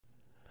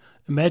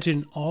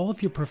Imagine all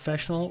of your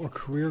professional or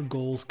career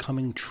goals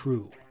coming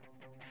true,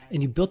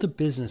 and you built a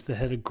business that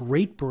had a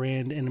great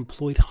brand and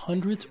employed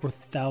hundreds or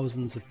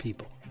thousands of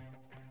people.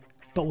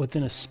 But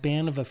within a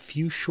span of a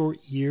few short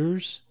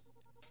years,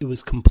 it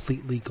was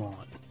completely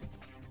gone.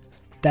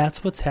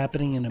 That's what's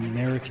happening in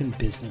American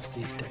business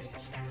these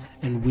days,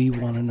 and we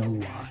want to know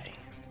why.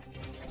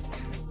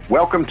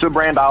 Welcome to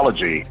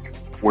Brandology,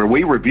 where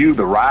we review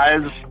the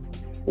rise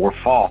or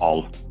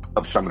fall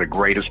of some of the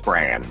greatest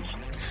brands.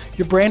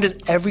 Your brand is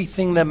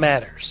everything that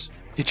matters.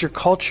 It's your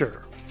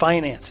culture,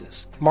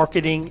 finances,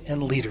 marketing,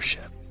 and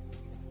leadership.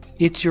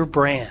 It's your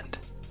brand.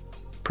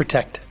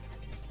 Protect it.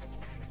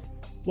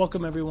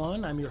 Welcome,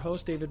 everyone. I'm your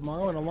host, David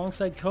Morrow, and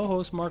alongside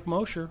co-host Mark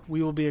Mosher,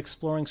 we will be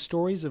exploring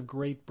stories of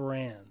great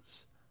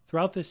brands.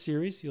 Throughout this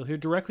series, you'll hear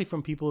directly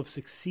from people who have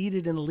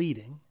succeeded in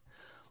leading,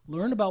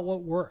 learn about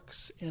what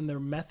works, and their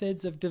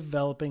methods of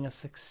developing a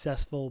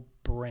successful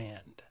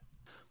brand.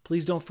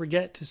 Please don't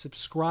forget to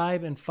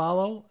subscribe and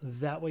follow.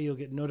 That way you'll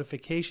get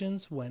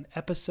notifications when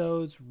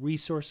episodes,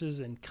 resources,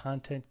 and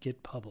content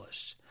get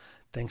published.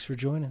 Thanks for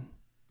joining.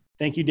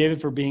 Thank you, David,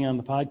 for being on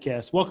the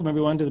podcast. Welcome,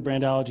 everyone, to the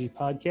Brandology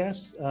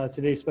podcast.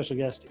 Today's special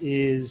guest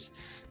is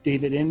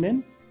David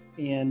Inman,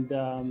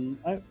 and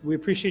we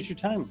appreciate your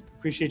time.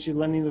 Appreciate you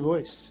lending the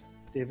voice,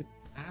 David.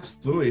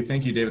 Absolutely.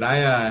 Thank you, David.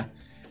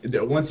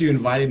 Once you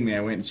invited me,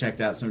 I went and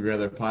checked out some of your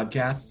other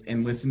podcasts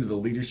and listened to the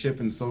leadership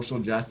and social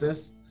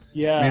justice.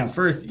 Yeah. Man,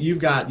 first, you've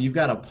got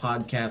a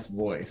podcast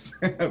voice,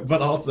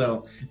 but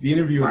also the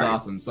interview was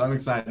awesome. So I'm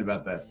excited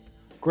about this.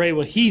 Great.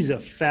 Well, he's a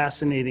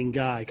fascinating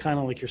guy, kind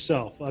of like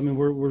yourself. I mean,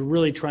 we're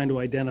really trying to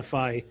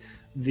identify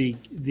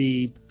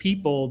the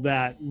people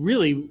that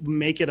really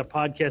make it a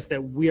podcast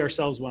that we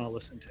ourselves want to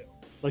listen to.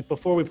 Like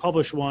before we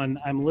publish one,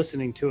 I'm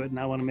listening to it and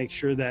I want to make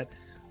sure that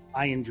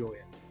I enjoy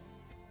it.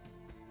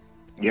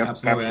 Yep,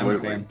 absolutely. I'm a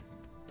fan.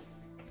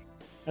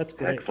 That's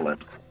great.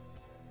 Excellent.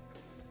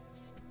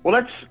 Well,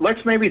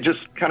 let's maybe just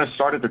kind of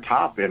start at the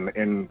top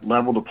and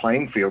level the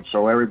playing field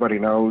so everybody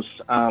knows.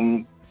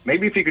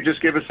 Maybe if you could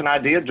just give us an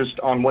idea just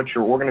on what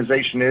your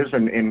organization is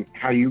and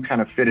how you kind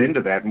of fit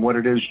into that and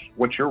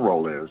what your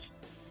role is.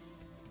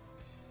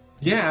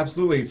 Yeah,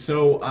 absolutely.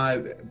 So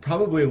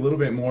probably a little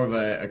bit more of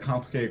a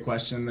complicated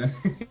question than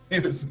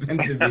it's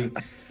meant to be.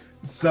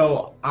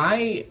 So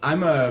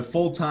I'm a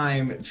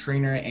full-time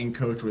trainer and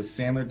coach with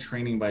Sandler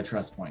Training by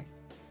TrustPoint.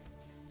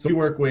 So we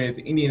work with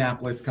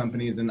Indianapolis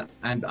companies, and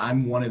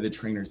I'm one of the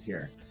trainers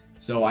here.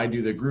 So I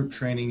do the group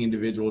training,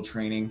 individual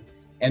training.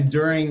 And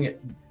during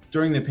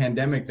the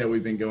pandemic that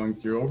we've been going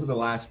through, over the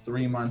last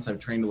 3 months, I've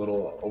trained a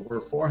little over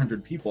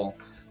 400 people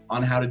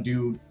on how to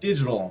do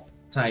digital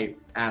type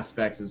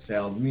aspects of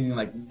sales, meaning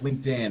like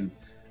LinkedIn,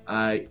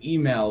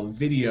 email,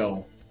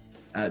 video,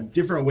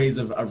 different ways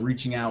of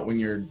reaching out when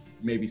you're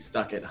maybe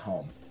stuck at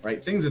home,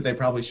 right? Things that they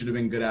probably should have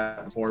been good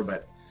at before,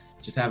 but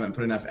just haven't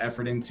put enough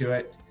effort into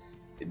it.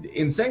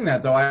 In saying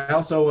that, though, I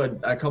also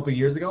a couple of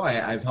years ago,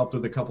 I've helped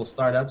with a couple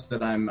startups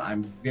that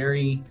I'm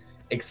very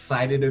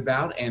excited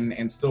about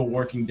and still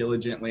working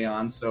diligently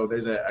on. So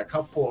there's a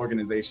couple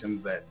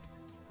organizations that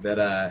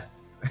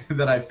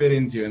I fit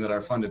into and that are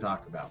fun to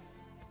talk about.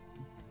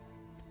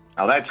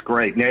 Oh, that's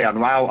great. Yeah,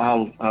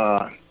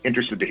 I'll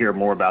interested to hear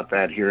more about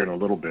that here in a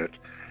little bit.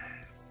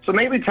 So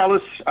maybe tell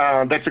us.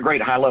 That's a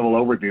great high-level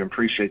overview.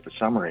 Appreciate the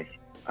summary.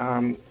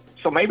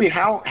 So maybe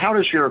how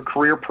does your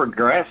career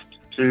progress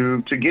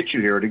to get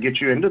you here, to get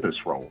you into this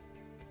role?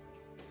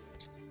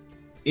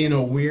 In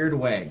a weird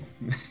way.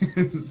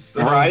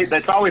 Right?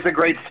 That's always a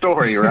great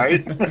story,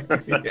 right?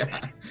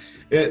 Yeah.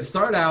 It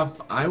started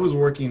off, I was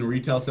working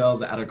retail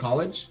sales out of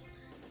college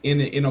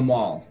in a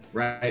mall,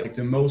 right? Like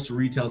the most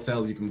retail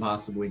sales you can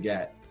possibly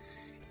get.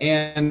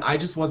 And I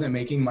just wasn't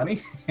making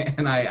money.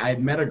 And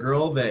I'd met a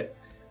girl that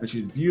she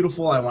was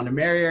beautiful. I wanted to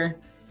marry her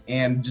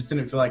and just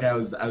didn't feel like I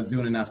was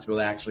doing enough to be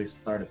able to actually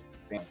start a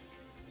family.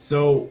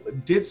 So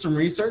did some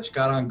research,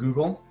 got on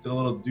Google, did a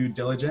little due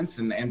diligence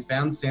and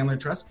found Sandler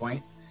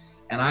TrustPoint,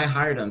 and I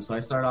hired him. So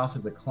I started off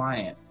as a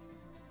client,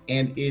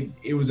 and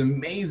it was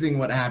amazing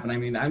what happened. I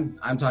mean,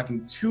 I'm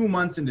talking 2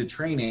 months into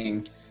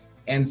training,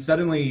 and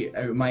suddenly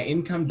my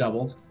income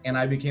doubled, and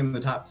I became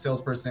the top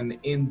salesperson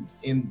in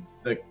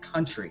the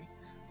country,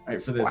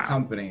 right, for this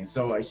company.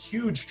 So a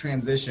huge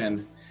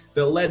transition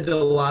that led to a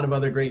lot of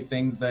other great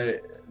things.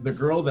 The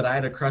girl that I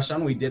had a crush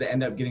on, we did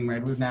end up getting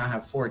married. We now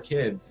have 4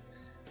 kids.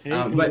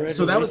 But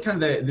so that was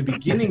kind of the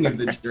beginning of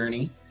the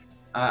journey.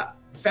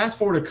 Fast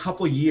forward a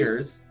couple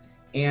years,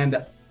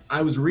 and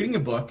I was reading a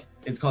book.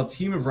 It's called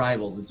Team of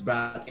Rivals. It's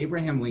about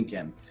Abraham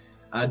Lincoln.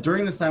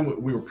 During this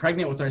time, we were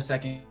pregnant with our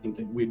second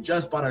kid. We had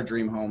just bought our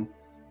dream home.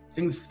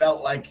 Things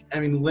felt like,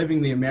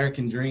 living the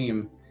American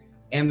dream.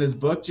 And this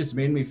book just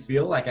made me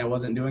feel like I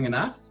wasn't doing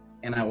enough,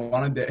 and I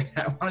wanted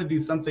to do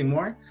something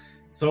more.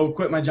 So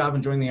quit my job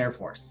and joined the Air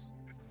Force.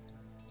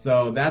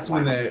 So that's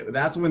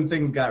when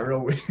things got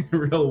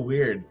real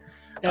weird.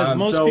 As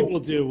most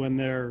people do when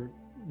they're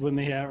when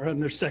they are on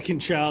their second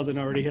child and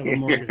already have a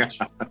mortgage.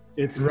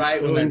 It's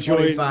right when they're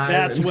 25.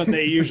 That's when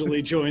they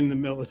usually join the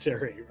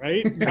military,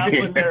 right?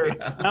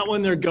 Not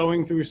when they're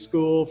going through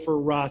school for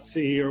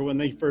ROTC or when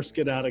they first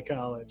get out of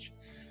college.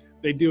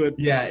 They do it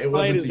it right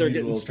wasn't as the they're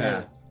usual getting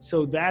started. path.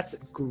 So that's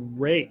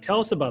great. Tell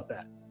us about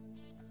that.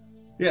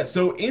 Yeah,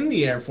 so in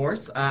the Air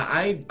Force,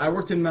 I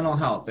worked in mental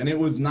health, and that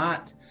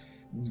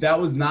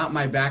was not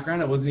my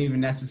background. It wasn't even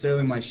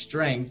necessarily my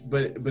strength,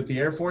 but the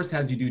Air Force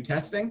has you do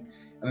testing,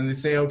 and then they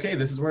say, okay,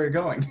 this is where you're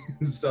going.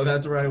 So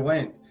that's where I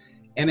went.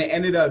 And it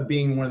ended up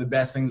being one of the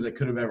best things that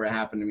could have ever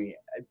happened to me.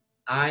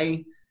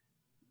 I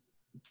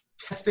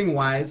testing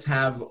wise,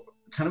 have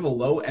kind of a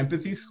low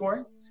empathy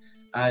score.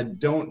 I'm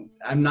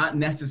not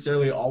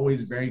necessarily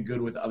always very good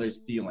with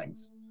others'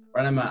 feelings,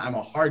 right? I'm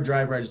a hard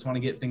driver. I just want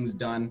to get things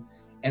done.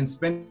 And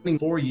spending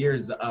 4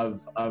 years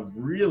of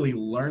really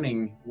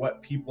learning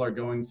what people are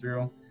going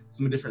through,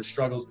 some of the different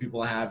struggles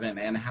people have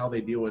and how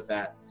they deal with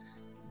that,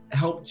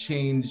 helped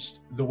change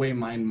the way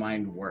my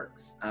mind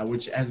works,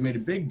 which has made a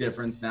big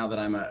difference now that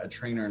I'm a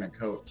trainer and a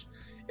coach.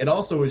 It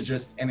also was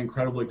just an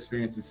incredible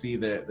experience to see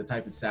the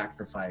type of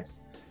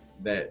sacrifice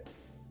that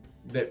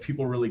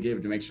people really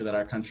give to make sure that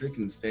our country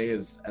can stay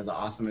as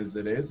awesome as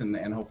it is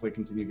and hopefully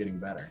continue getting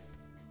better.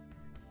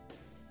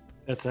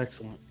 That's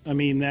excellent. I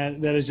mean,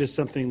 that is just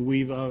something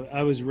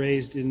I was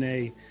raised in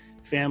a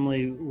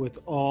family with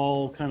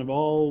all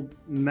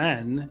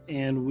men,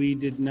 and we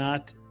did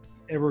not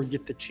ever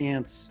get the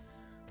chance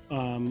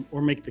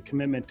or make the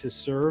commitment to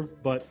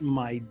serve. But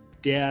my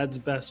dad's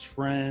best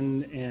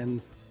friend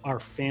and our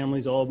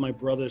families, all of my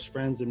brother's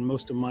friends and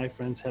most of my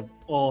friends have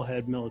all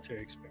had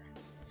military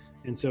experience.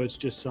 And so it's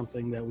just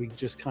something that we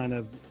just kind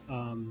of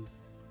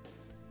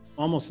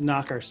almost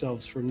knock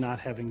ourselves for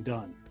not having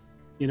done.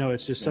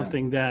 It's just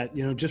something that,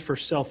 just for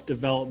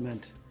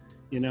self-development,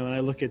 and I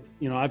look at,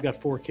 I've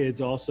got 4 kids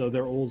also,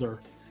 they're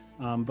older.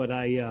 But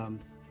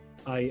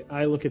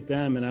I look at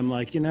them and I'm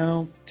like,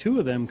 2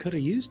 of them could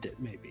have used it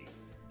maybe,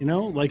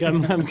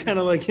 I'm kind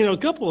of like, a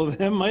couple of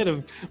them might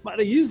have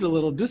used a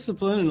little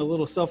discipline and a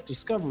little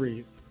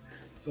self-discovery.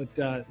 But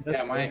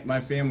that's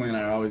my family and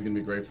I are always going to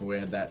be grateful we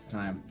had that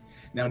time.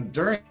 Now,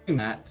 during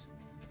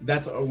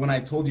that's when I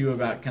told you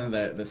about kind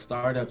of the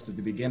startups at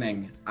the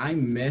beginning. I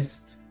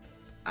missed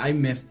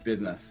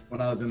business when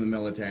I was in the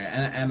military.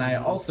 And I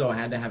also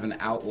had to have an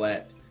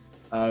outlet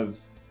of,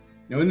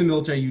 in the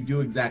military, you do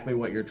exactly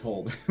what you're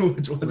told,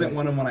 which wasn't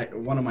right.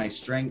 one of my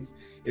strengths.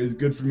 It was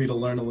good for me to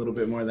learn a little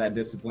bit more of that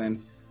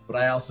discipline, but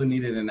I also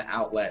needed an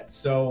outlet.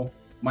 So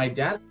my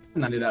dad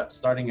ended up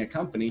starting a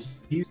company.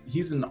 He's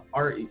one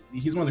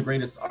of the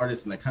greatest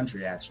artists in the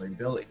country, actually,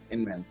 Bill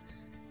Inman.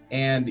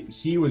 And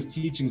he was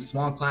teaching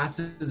small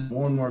classes.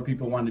 More and more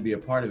people wanted to be a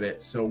part of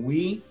it. So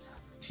we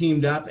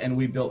teamed up and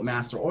we built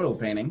Master Oil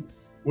Painting,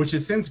 which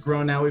has since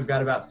grown. Now we've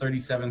got about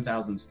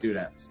 37,000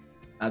 students.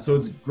 So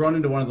it's grown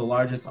into one of the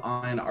largest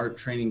online art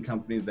training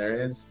companies there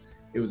is.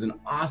 It was an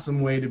awesome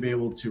way to be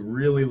able to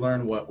really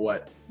learn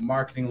what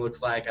marketing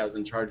looks like. I was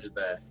in charge of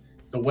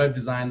the web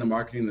design, the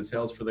marketing, the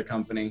sales for the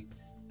company.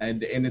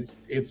 And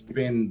it's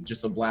been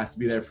just a blast to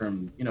be there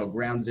from,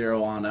 ground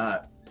zero on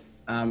up.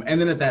 And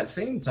then at that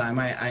same time,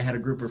 I had a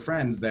group of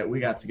friends that we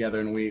got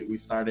together and we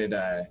started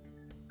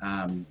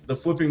the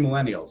Flipping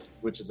Millennials,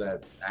 which is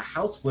a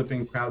house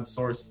flipping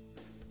crowdsourced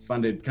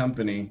funded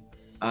company.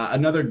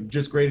 Another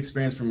just great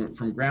experience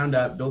from ground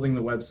up, building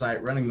the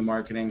website, running the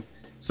marketing.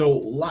 So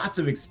lots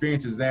of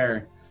experiences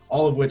there,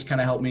 all of which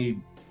kind of helped me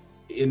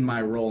in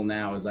my role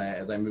now as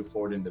I move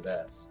forward into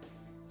this.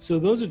 So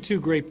those are 2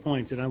 great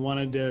points, and I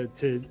wanted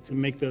to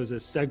make those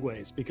as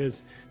segues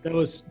because that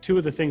was 2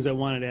 of the things I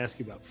wanted to ask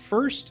you about.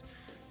 First,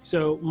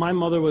 so my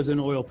mother was an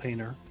oil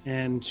painter,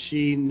 and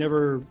she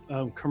never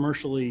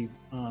commercially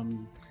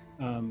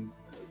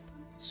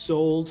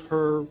sold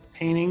her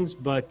paintings,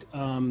 but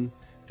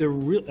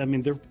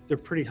they're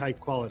pretty high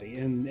quality,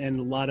 and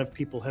a lot of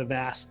people have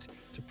asked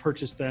to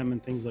purchase them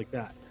and things like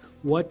that.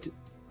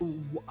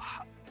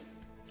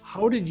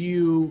 How did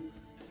you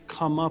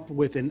come up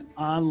with an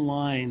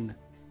online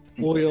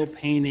oil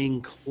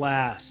painting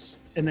class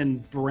and then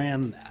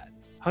brand that?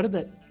 How did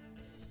that?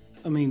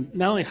 How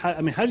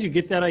did you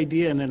get that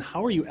idea, and then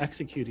how are you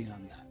executing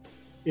on that?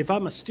 If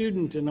I'm a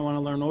student and I want to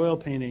learn oil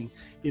painting,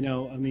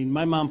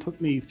 my mom put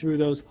me through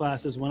those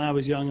classes when I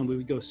was young, and we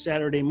would go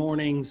Saturday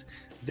mornings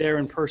there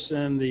in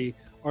person. The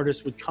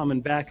artist would come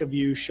in back of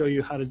you, show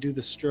you how to do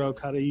the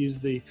stroke, how to use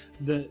the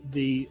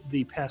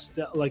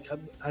pastel,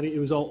 it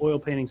was all oil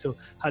painting. So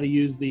how to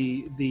use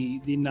the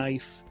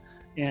knife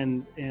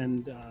and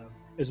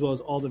as well as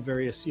all the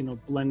various,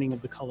 blending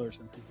of the colors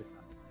and things like that.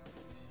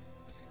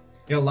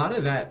 Yeah, a lot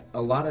of that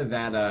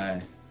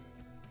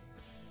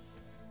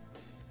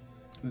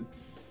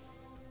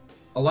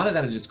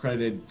is just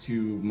credited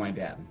to my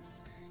dad.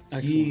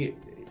 Excellent.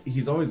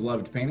 He's always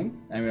loved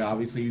painting.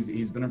 Obviously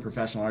he's been a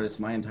professional artist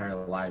my entire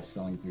life,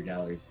 selling through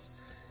galleries,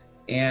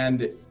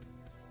 and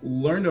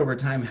learned over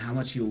time how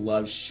much he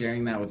loves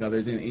sharing that with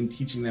others and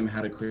teaching them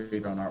how to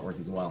create their own artwork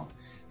as well.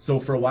 So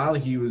for a while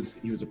he was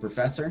a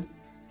professor,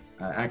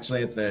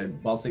 actually at the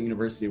Ball State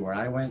University where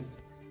I went.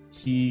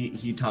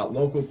 He taught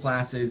local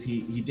classes.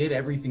 He did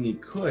everything he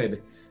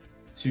could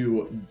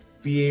to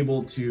be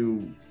able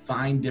to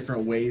find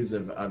different ways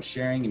of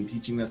sharing and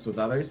teaching this with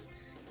others.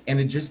 And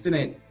it just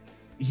didn't,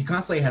 he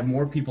constantly had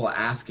more people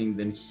asking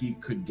than he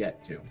could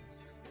get to,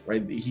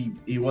 right?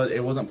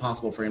 It wasn't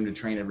possible for him to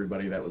train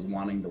everybody that was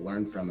wanting to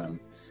learn from him.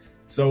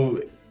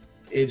 So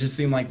it just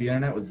seemed like the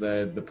internet was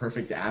the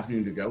perfect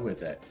avenue to go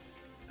with it.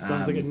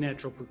 Sounds like a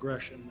natural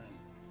progression then.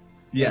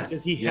 Yes.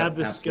 Because he had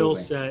the skill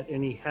set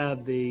and he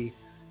had the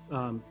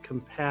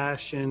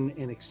compassion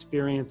and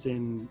experience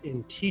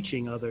in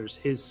teaching others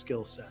his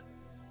skill set.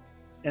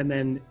 And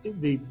then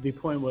the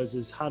point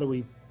is how do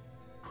we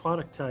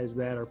productize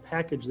that or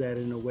package that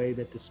in a way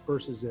that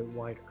disperses it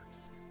wider?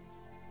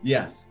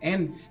 Yes.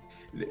 And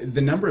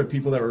the number of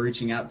people that were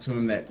reaching out to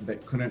him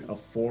that couldn't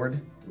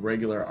afford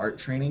regular art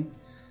training.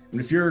 And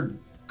if you're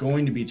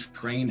going to be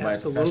trained by a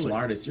professional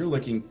artist, you're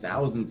looking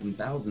thousands and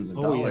thousands of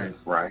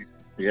dollars. Yeah. Right.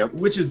 Yep.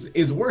 Which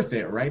is worth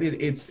it, right?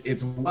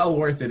 It's well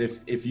worth it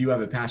if you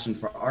have a passion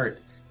for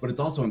art, but it's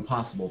also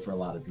impossible for a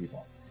lot of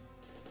people.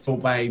 So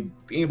by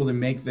being able to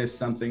make this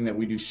something that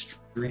we do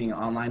streaming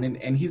online,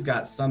 and he's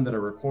got some that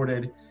are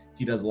recorded,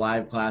 he does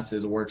live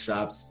classes,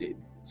 workshops,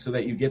 so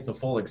that you get the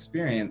full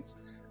experience,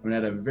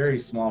 at a very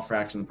small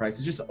fraction of the price.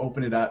 To just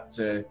open it up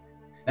to,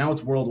 now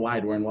it's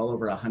worldwide. We're in well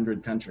over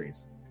 100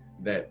 countries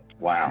that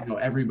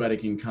everybody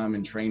can come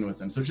and train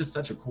with him. So it's just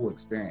such a cool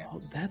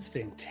experience. Oh, that's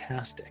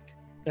fantastic.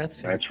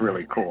 That's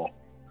really cool.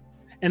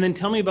 And then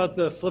tell me about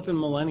the flipping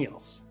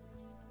millennials.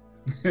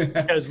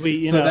 Because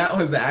that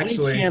was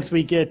actually any chance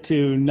we get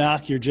to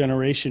knock your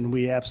generation,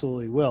 we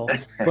absolutely will.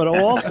 But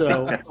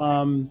also,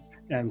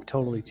 I'm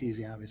totally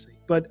teasing, obviously.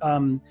 But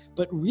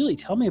really,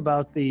 tell me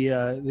about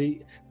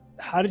the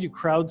how did you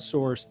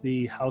crowdsource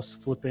the house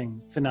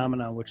flipping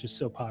phenomenon, which is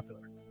so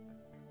popular?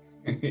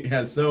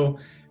 Yeah, so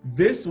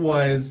this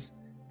was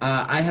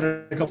I had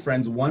a couple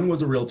friends. One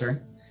was a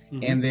realtor,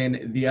 and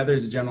then the other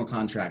is a general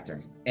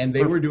contractor, and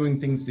they were doing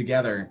things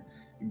together,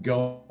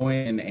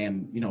 going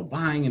and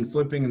buying and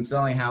flipping and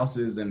selling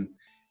houses, and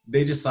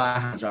they just saw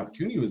how much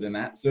opportunity was in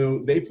that.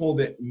 So they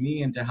pulled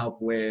me in to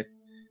help with.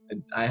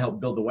 I helped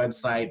build the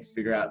website,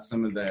 figure out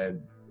some of the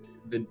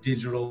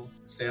digital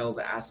sales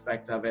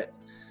aspect of it,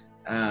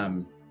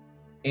 and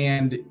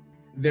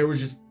there was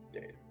just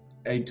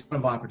a ton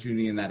of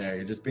opportunity in that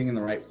area, just being in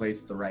the right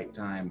place at the right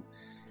time.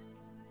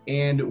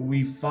 And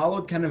we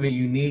followed kind of a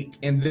unique,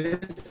 and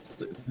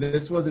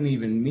this wasn't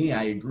even me,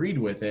 I agreed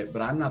with it,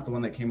 but I'm not the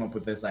one that came up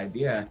with this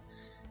idea.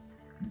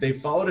 They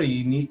followed a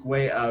unique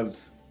way of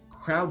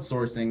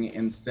crowdsourcing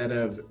instead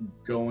of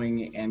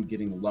going and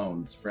getting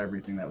loans for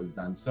everything that was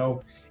done.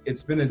 So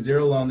it's been a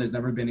zero loan. There's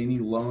never been any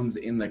loans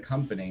in the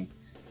company.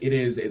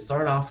 It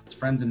started off with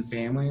friends and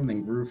family and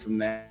then grew from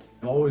there.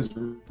 I've always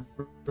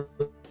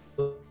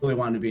really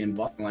wanted to be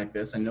involved in like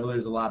this. I know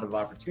there's a lot of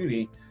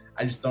opportunity.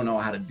 I just don't know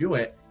how to do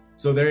it.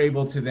 So they're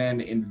able to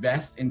then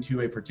invest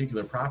into a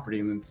particular property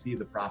and then see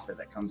the profit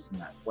that comes from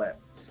that flip.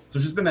 So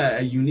it's just been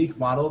a unique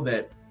model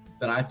that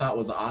I thought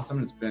was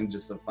awesome. It's been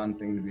just a fun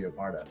thing to be a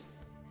part of.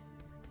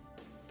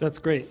 That's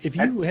great. If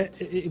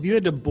you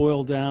had to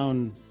boil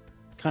down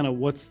kind of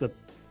what's the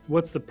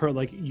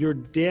like your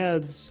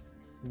dad's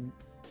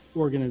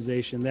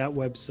organization, that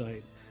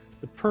website,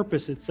 the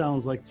purpose, it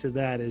sounds like, to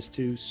that is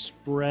to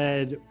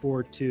spread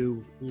or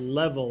to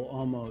level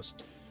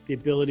almost the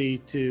ability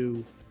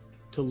to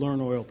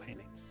learn oil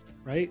painting,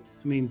 right?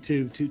 I mean,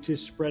 to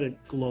spread it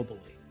globally,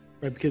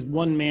 right? Because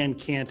one man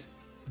can't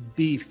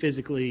be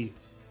physically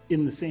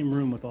in the same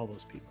room with all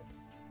those people.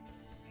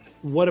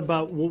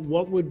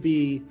 What would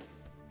be,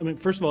 I mean,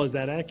 first of all, is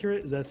that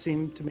accurate? Does that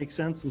seem to make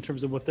sense in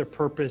terms of what their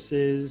purpose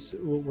is,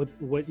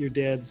 what your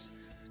dad's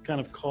kind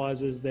of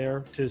cause is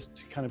there to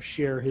kind of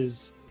share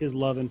his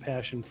love and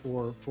passion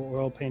for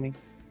oil painting?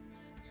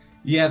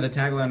 Yeah, the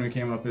tagline we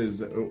came up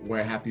is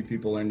where happy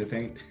people learn to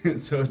paint.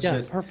 So it's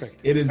just perfect.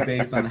 It is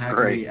based on how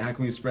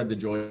can we spread the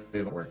joy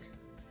of work.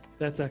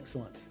 That's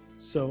excellent.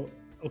 So,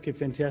 okay,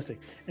 fantastic.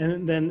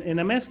 And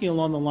I'm asking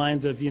along the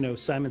lines of,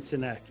 Simon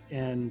Sinek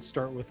and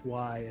Start With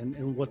Why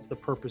and what's the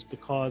purpose, the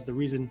cause, the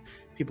reason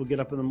people get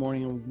up in the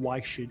morning, and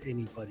why should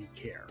anybody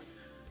care?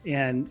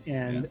 And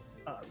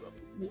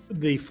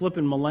the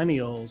flippin'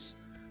 millennials,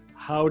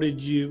 how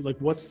did you, like,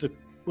 what's the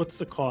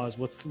cause?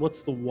 What's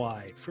the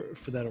why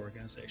for that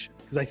organization?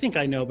 Because I think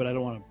I know, but I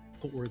don't want to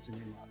put words in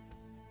your mouth.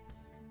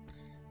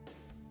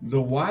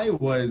 The why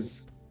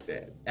was,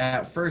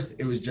 at first,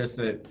 it was just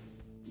that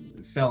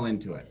fell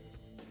into it,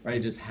 right?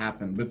 It just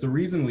happened. But the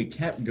reason we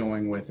kept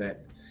going with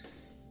it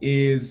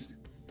is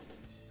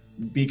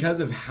because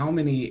of how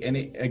many, and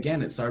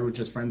it started with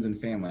just friends and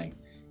family.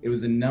 It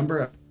was a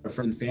number of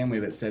friends and family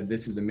that said,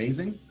 this is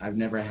amazing. I've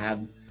never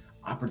had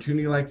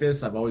opportunity like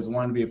this. I've always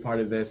wanted to be a part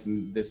of this,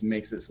 and this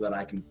makes it so that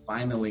I can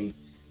finally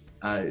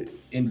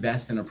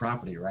invest in a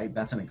property, right?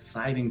 That's an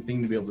exciting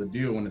thing to be able to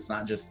do when it's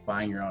not just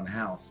buying your own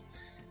house.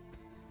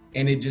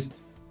 And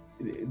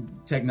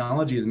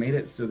technology has made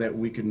it so that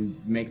we can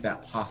make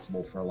that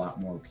possible for a lot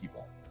more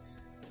people.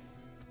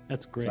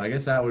 That's great. So I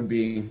guess that would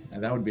be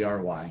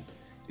our why,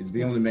 is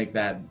being able to make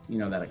that,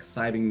 that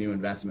exciting new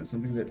investment,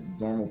 something that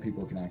normal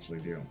people can actually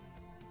do.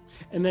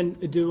 And then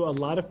do a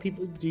lot of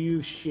people, do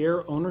you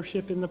share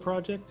ownership in the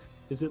project?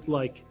 Is it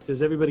like,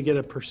 does everybody get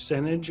a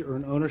percentage or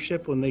an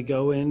ownership when they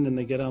go in and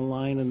they get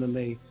online and then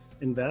they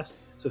invest?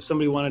 So if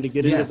somebody wanted to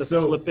get into the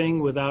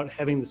flipping without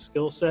having the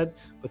skill set,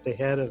 but they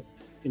had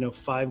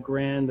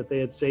 $5,000 that they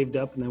had saved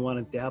up and they want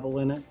to dabble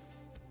in it?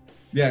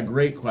 Yeah,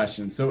 great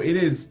question. So it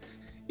is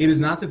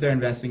not that they're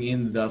investing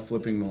in the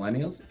flipping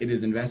millennials. It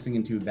is investing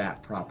into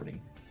that property.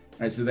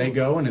 Right, so they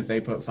go, and if they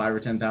put $5,000 or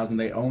 $10,000,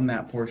 they own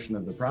that portion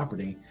of the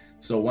property.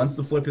 So once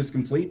the flip is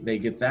complete, they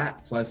get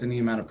that plus any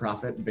amount of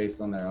profit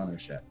based on their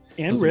ownership.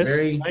 And so risk,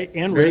 very,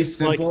 and very risk.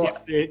 simple.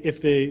 Like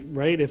if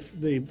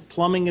the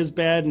plumbing is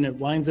bad and it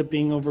winds up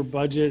being over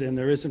budget and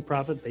there isn't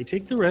profit, they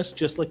take the risk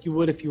just like you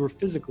would if you were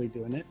physically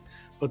doing it,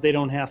 but they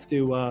don't have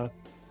to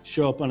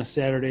show up on a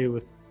Saturday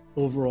with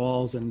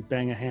overalls and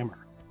bang a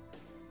hammer.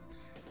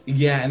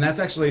 Yeah, and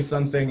that's actually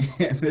something.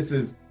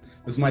 This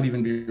might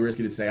even be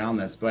risky to say on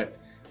this, but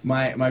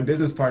my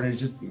business partners,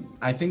 just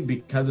I think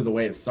because of the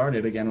way it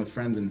started, again with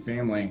friends and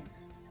family,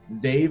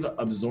 they've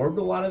absorbed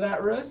a lot of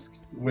that risk,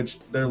 which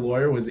their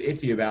lawyer was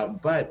iffy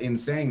about. But in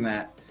saying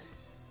that,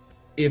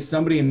 if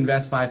somebody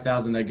invests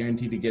 $5,000, they're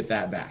guaranteed to get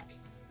that back,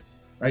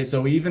 right?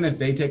 So even if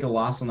they take a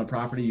loss on the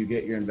property, you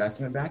get your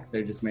investment back.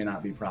 There just may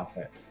not be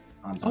profit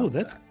on top of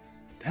that.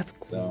 That's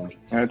great. So,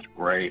 that's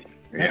great.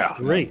 Yeah, that's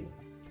great.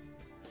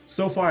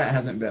 So far, it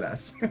hasn't bit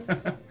us.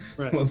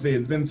 Right. We'll see.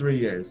 It's been 3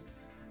 years.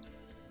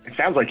 it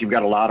sounds like you've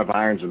got a lot of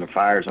irons in the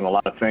fires and a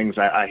lot of things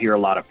I hear a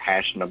lot of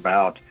passion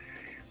about.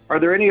 Are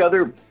there any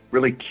other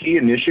really key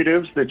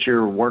initiatives that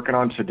you're working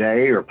on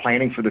today or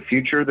planning for the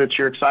future that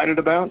you're excited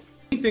about?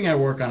 Anything I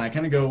work on, I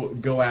kind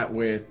of go at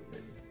with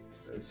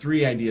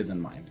 3 ideas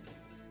in mind.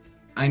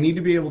 I need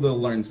to be able to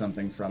learn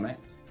something from it.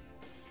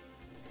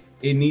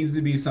 It needs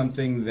to be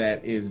something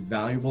that is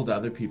valuable to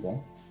other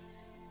people,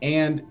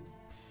 and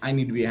I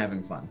need to be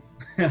having fun.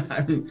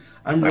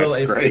 I'm real.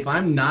 If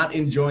I'm not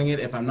enjoying it,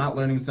 if I'm not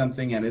learning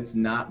something and it's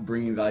not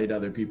bringing value to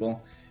other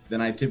people,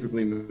 then I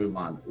typically move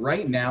on.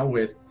 Right now,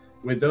 with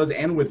those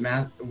and with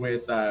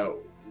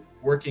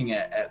working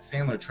at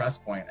Sandler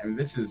Trust Point, I mean,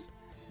 this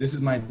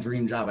is my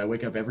dream job. I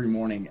wake up every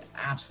morning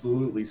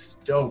absolutely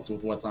stoked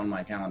with what's on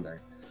my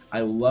calendar.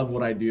 I love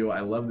what I do. I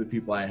love the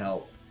people I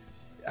help.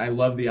 I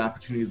love the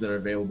opportunities that are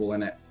available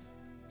in it.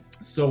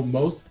 So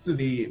most of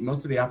the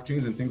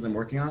opportunities and things I'm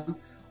working on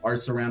are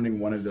surrounding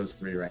one of those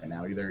 3 right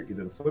now, either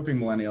the Flipping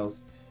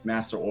Millennials,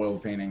 Master Oil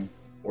Painting,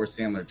 or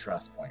Sandler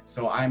Trust Point.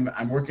 So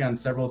I'm working on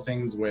several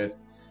things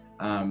with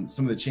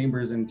some of the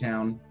chambers in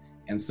town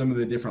and some of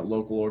the different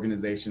local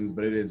organizations,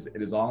 but it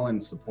is all in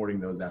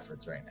supporting those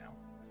efforts right now.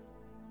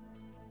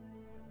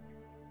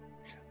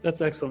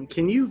 That's excellent.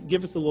 Can you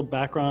give us a little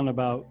background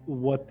about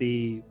what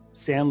the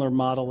Sandler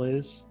model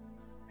is?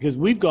 Because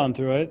we've gone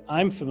through it.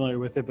 I'm familiar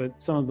with it, but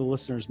some of the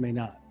listeners may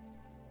not.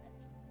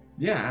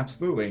 Yeah,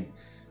 absolutely.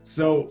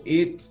 So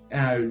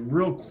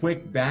real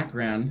quick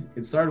background,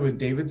 it started with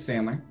David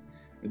Sandler.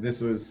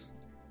 This is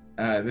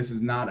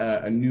not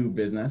a new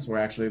business. We're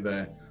actually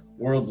the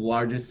world's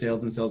largest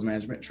sales and sales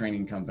management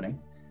training company.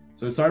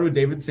 So it started with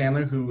David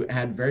Sandler, who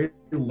had very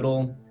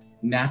little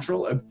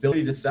natural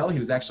ability to sell. He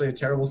was actually a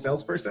terrible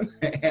salesperson,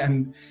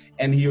 and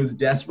he was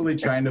desperately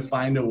trying to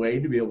find a way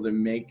to be able to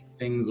make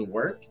things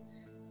work.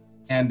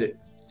 And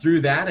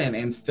through that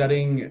and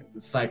studying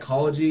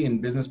psychology and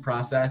business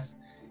process,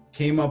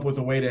 came up with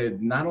a way to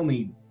not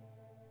only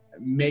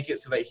make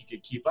it so that he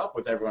could keep up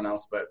with everyone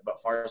else, but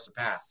far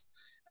surpass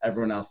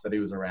everyone else that he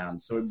was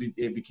around. So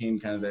it became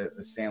kind of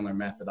the Sandler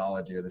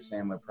methodology or the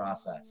Sandler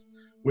process,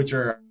 which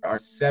are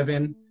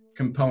 7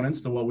 components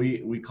to what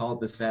we call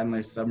it the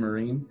Sandler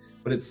submarine,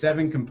 but it's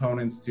 7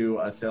 components to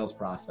a sales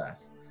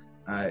process.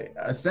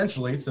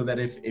 Essentially, so that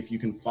if you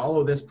can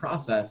follow this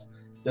process,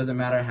 doesn't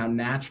matter how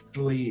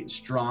naturally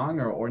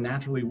strong or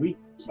naturally weak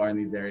you are in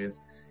these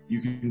areas,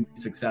 you can be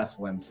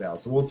successful in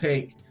sales. So we'll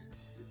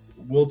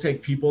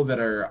take people that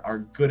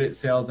are good at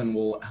sales and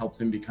we'll help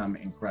them become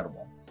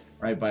incredible,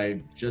 right?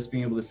 By just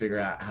being able to figure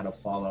out how to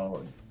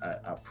follow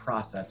a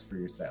process for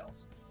your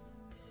sales.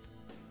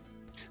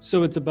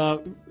 So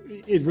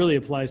it really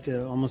applies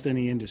to almost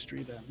any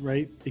industry then,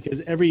 right?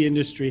 Because every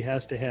industry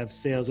has to have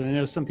sales. And I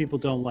know some people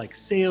don't like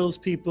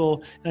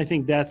salespeople. And I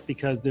think that's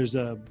because there's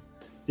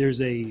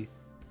a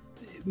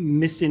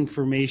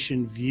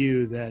misinformation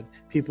view that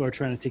people are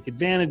trying to take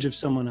advantage of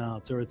someone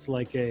else, or it's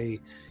like a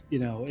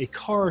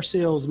car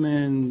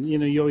salesman.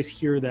 You always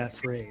hear that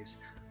phrase.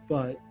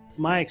 But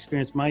my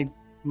experience,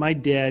 my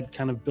dad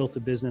kind of built a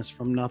business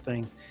from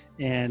nothing,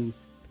 and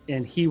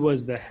he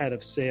was the head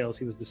of sales.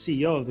 He was the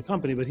CEO of the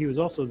company, but he was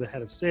also the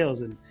head of sales,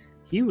 and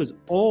he was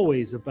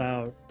always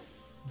about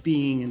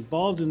being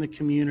involved in the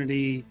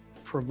community,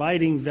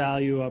 providing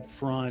value up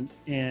front,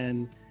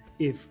 and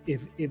if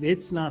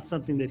it's not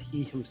something that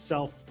he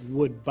himself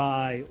would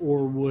buy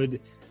or would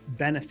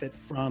benefit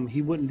from,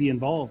 he wouldn't be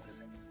involved in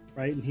it,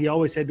 right? And he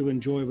always had to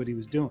enjoy what he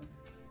was doing.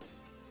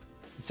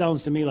 It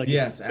sounds to me like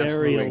yes, it's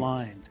very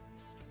aligned.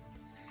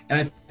 And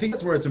I think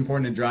that's where it's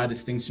important to draw a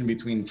distinction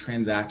between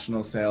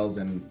transactional sales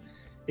and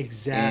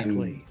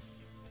exactly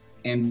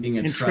and being a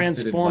and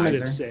trusted transformative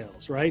advisor.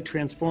 sales, right?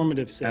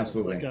 Transformative sales,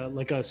 Absolutely.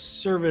 like a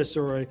service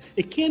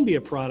it can be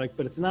a product,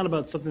 but it's not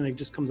about something that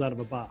just comes out of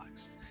a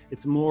box.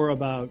 It's more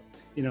about,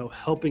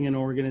 helping an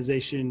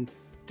organization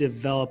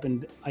develop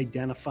and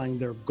identifying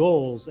their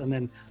goals, and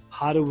then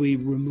how do we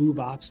remove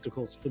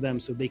obstacles for them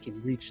so they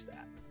can reach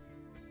that.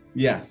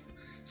 Yes.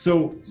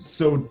 So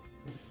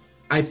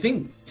I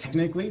think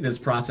technically this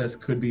process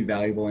could be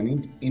valuable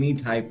in any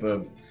type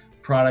of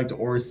product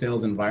or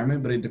sales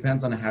environment, but it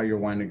depends on how you're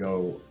wanting to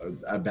go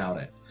about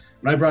it.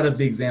 When I brought up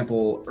the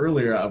example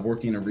earlier of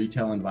working in a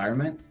retail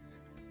environment,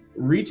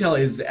 retail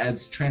is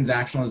as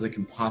transactional as it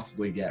can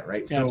possibly get,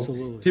 right? So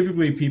Absolutely.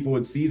 Typically people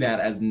would see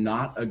that as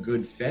not a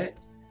good fit,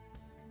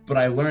 but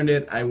I learned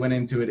it, I went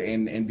into it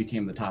and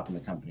became the top in the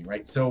company,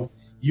 right? So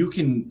you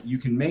can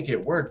make it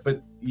work,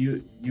 but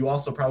you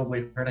also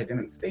probably heard I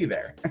didn't stay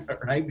there,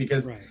 right?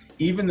 Because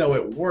even though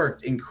it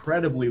worked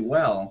incredibly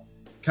well,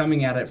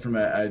 coming at it from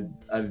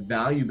a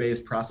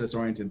value-based,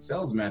 process-oriented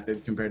sales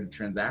method compared to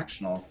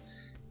transactional,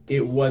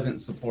 it wasn't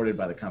supported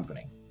by the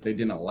company. They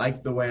didn't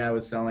like the way I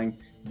was selling.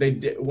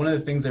 One of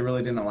the things they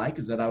really didn't like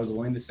is that I was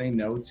willing to say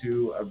no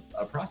to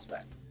a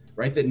prospect,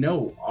 right? That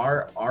no,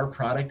 our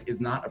product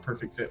is not a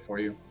perfect fit for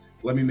you.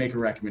 Let me make a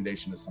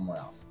recommendation to somewhere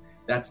else.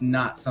 That's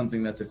not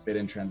something that's a fit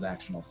in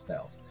transactional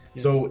sales.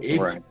 Yeah. So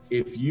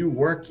if you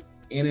work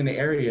in an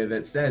area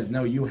that says,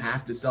 no, you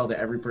have to sell to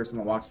every person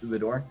that walks through the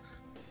door,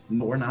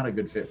 no, we're not a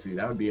good fit for you.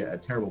 That would be a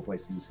terrible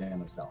place to use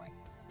stand-up selling.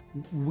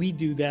 We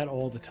do that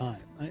all the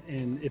time.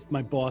 And if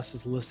my boss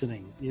is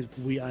listening,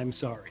 I'm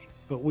sorry,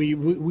 but we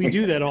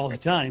do that all the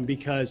time,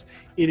 because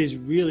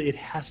it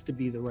has to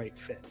be the right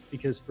fit,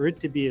 because for it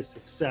to be a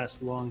success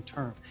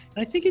long-term.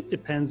 And I think it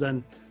depends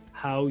on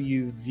how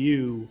you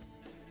view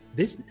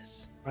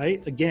business,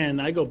 right?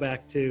 Again, I go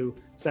back to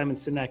Simon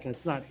Sinek, and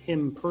it's not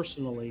him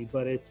personally,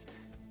 but it's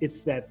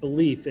that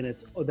belief, and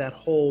it's that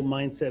whole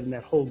mindset and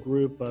that whole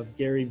group of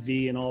Gary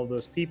Vee and all of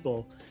those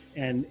people,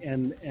 and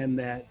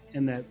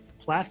that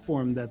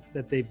platform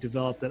that they've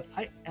developed that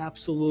I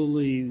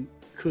absolutely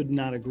could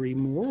not agree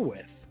more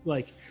with.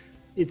 Like,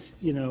 it's,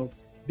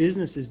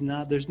 business is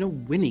not, there's no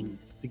winning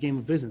the game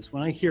of business.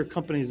 When I hear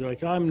companies are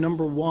like, oh, I'm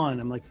number one,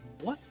 I'm like,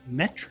 what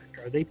metric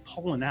are they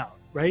pulling out,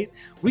 right?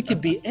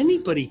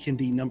 Anybody can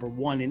be number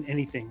one in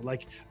anything,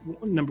 like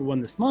number one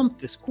this month,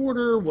 this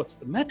quarter, what's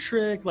the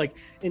metric? Like,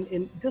 and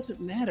it doesn't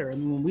matter. I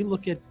mean, when we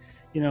look at,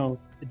 the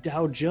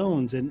Dow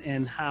Jones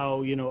and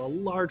how, a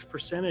large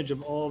percentage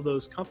of all of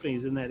those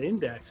companies in that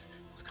index,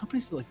 those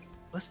companies are like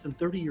less than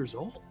 30 years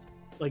old.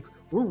 Like,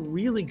 we're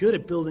really good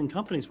at building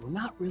companies. We're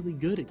not really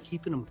good at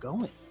keeping them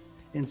going.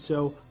 And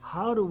so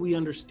how do we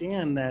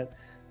understand that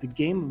the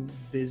game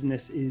of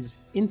business is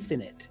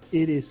infinite?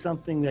 It is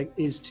something that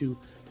is to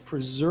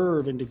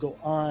preserve and to go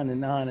on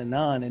and on and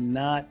on, and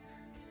not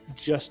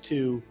just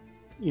to,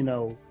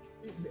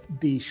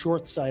 be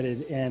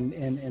short-sighted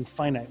and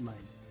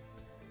finite-minded.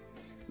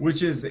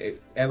 Which is,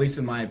 at least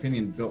in my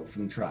opinion, built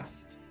from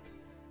trust.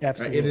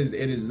 Absolutely. Right?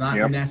 It is not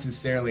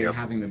necessarily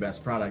having the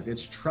best product.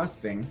 It's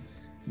trusting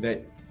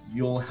that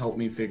you'll help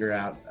me figure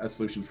out a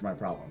solution for my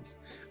problems.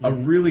 Mm-hmm. A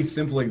really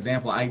simple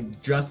example, I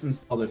just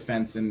installed a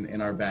fence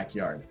in our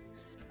backyard.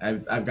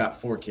 I've got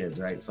 4 kids,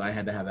 right? So I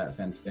had to have that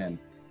fenced in.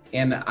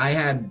 And I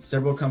had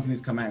several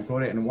companies come out and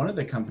quote it. And one of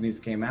the companies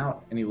came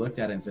out and he looked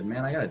at it and said,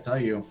 man, I got to tell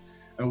you,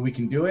 we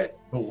can do it,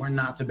 but we're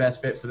not the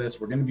best fit for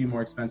this. We're going to be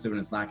more expensive and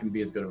it's not going to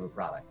be as good of a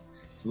product.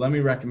 So let me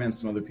recommend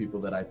some other people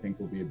that I think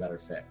will be a better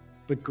fit.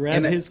 But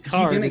grab his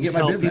card and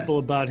tell people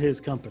about his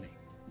company.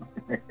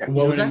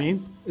 What was that? I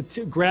mean?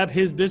 Grab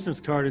his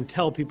business card and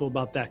tell people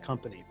about that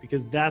company,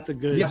 because that's a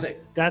good,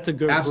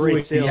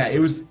 great sales. Yeah, it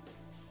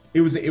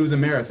was a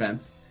Mara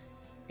fence.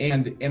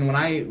 And when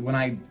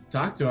I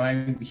talked to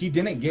him, he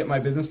didn't get my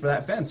business for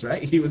that fence,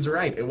 right? He was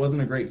right. It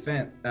wasn't a great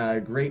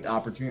great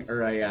opportunity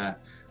or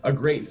a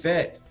great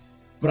fit.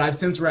 But I've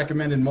since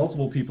recommended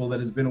multiple people that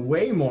has been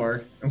way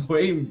more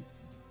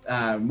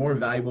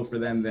valuable for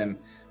them than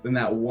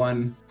that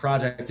one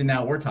project. And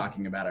now we're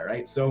talking about it,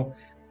 right? So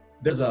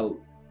there's a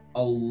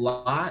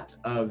lot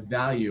of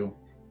value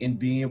in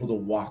being able to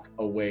walk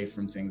away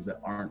from things that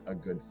aren't a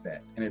good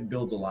fit. And it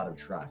builds a lot of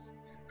trust.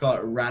 Call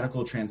it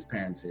radical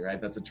transparency,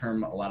 right? That's a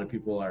term a lot of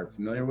people are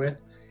familiar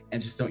with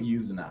and just don't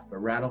use enough. But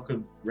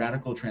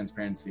radical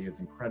transparency is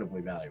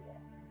incredibly valuable.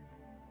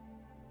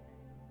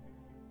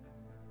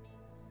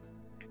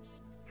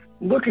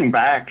 Looking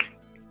back,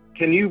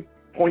 can you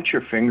point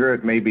your finger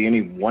at maybe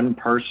any one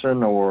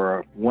person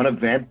or one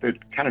event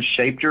that kind of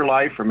shaped your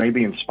life or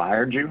maybe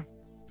inspired you?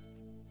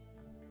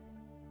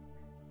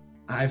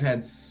 I've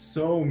had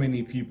so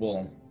many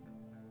people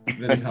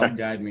that have helped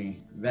guide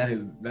me. That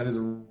is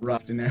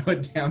rough to narrow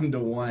it down to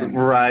one.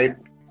 Right.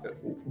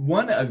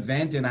 One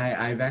event, and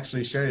I've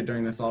actually shared it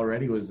during this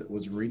already,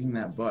 was reading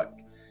that book.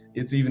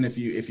 It's even if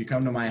you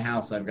come to my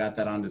house, I've got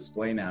that on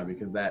display now,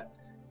 because that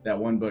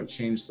one book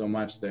changed so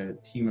much, the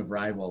Team of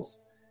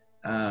Rivals.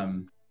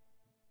 And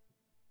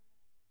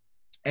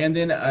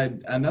then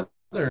another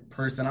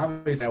person,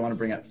 obviously I want to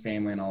bring up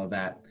family and all of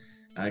that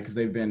because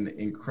they've been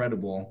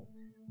incredible.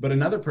 But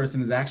another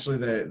person is actually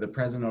the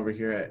president over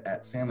here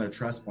at Sandler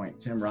Trust Point,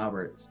 Tim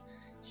Roberts.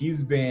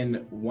 He's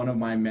been one of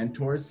my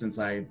mentors since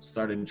I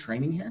started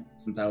training here,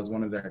 since I was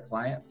one of their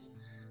clients.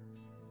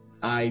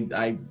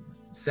 I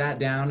sat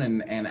down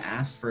and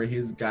asked for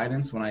his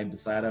guidance when I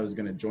decided I was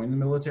going to join the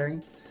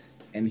military.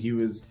 And he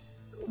was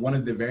one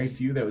of the very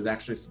few that was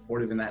actually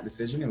supportive in that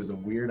decision. It was a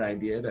weird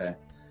idea to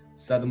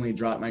suddenly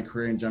drop my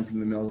career and jump into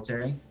the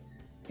military.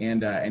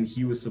 And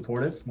he was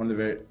supportive. One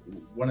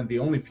of the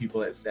only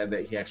people that said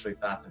that he actually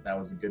thought that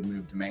was a good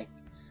move to make.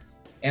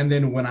 And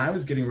then when I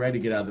was getting ready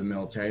to get out of the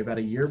military, about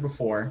a year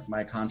before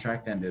my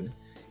contract ended,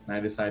 and I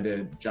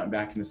decided to jump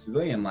back into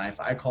civilian life,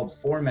 I called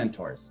 4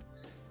 mentors.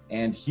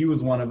 And he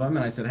was one of them.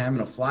 And I said, hey, I'm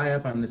going to fly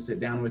up. I'm going to sit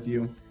down with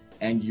you.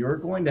 And you're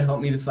going to help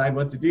me decide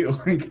what to do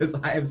because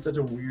I have such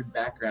a weird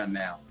background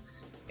now.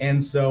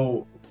 And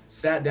so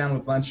sat down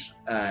with lunch.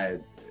 I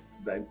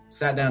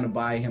sat down to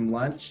buy him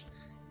lunch.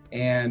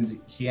 And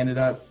he ended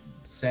up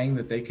saying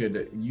that they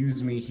could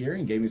use me here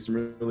and gave me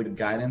some really good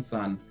guidance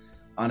on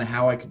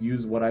how I could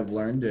use what I've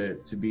learned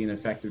to be an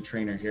effective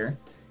trainer here.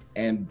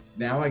 And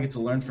now I get to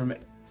learn from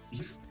it.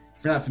 If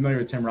you're not familiar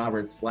with Tim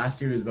Roberts,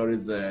 last year he was voted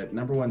as the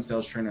 #1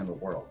 sales trainer in the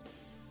world.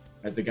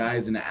 Right? The guy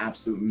is an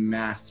absolute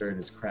master at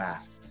his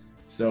craft.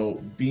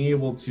 So being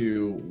able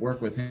to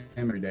work with him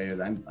every day,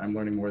 I'm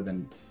learning more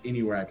than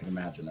anywhere I can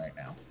imagine right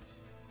now.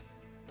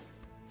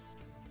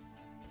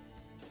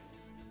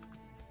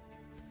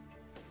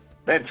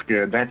 That's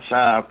good.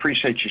 I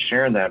appreciate you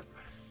sharing that.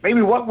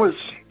 Maybe what was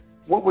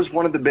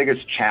one of the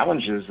biggest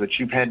challenges that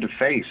you've had to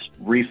face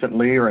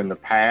recently or in the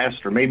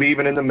past, or maybe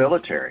even in the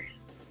military?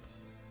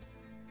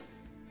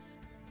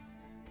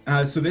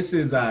 So this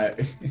is,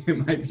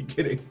 it might be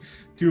getting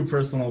too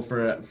personal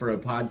for a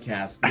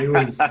podcast, but it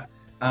was,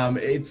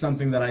 it's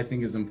something that I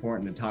think is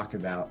important to talk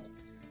about,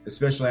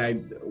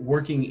 especially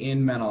working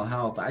in mental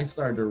health. I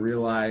started to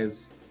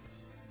realize,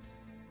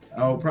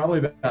 probably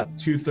about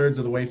 2/3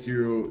 of the way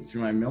through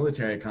my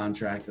military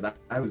contract that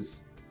I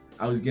was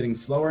getting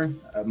slower.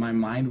 My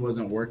mind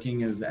wasn't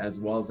working as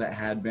well as it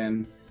had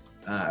been.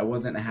 I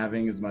wasn't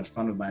having as much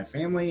fun with my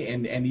family.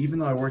 And even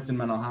though I worked in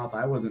mental health,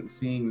 I wasn't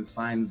seeing the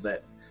signs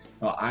that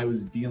I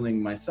was dealing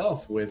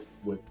myself with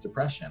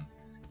depression,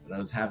 that I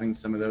was having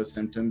some of those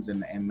symptoms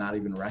and not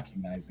even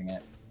recognizing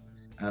it.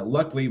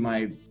 Luckily,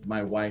 my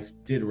wife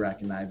did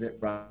recognize it,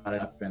 brought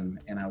it up, and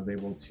I was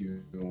able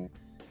to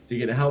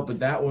get help.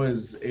 But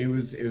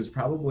it was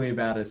probably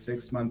about a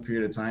 6-month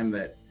period of time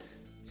that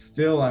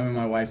still,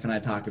 my wife and I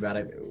talk about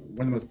it, one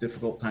of the most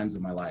difficult times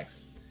of my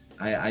life.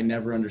 I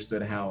never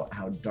understood how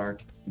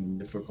dark and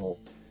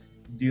difficult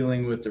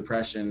dealing with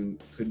depression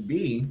could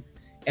be.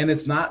 And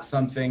it's not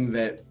something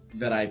that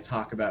I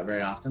talk about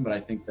very often, but I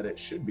think that it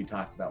should be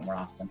talked about more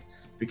often,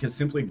 because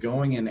simply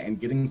going and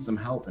getting some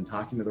help and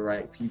talking to the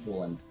right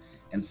people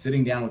and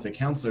sitting down with a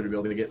counselor to be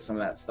able to get some of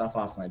that stuff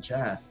off my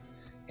chest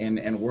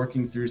and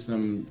working through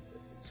some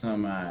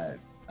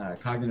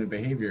cognitive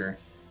behavior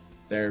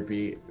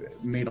therapy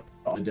made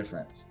all the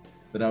difference.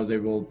 That I was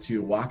able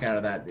to walk out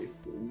of that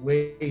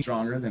way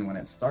stronger than when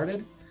it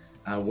started,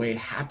 way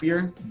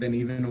happier than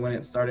even when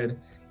it started,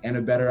 and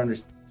a better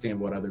understand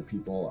what other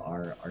people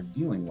are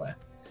dealing with,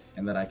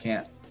 and that I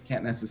can't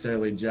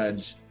necessarily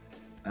judge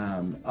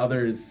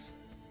others'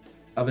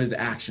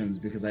 actions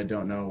because I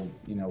don't know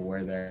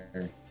where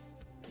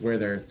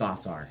their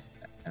thoughts are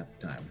at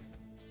the time.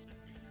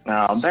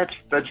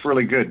 That's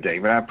really good,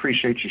 David. I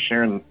appreciate you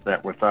sharing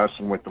that with us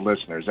and with the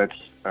listeners.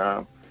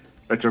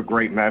 That's a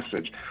great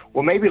message.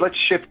 Well, maybe let's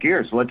shift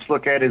gears. Let's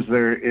look at, is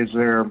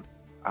there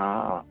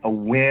a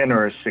win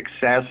or a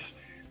success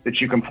that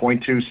you can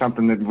point to,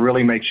 something that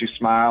really makes you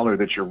smile or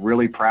that you're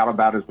really proud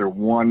about? Is there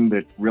one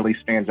that really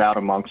stands out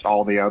amongst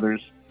all the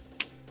others?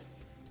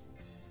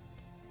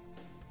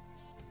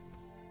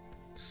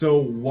 So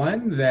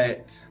one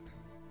that,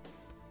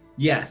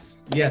 yes,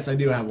 I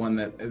do have one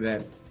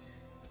that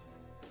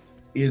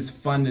is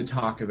fun to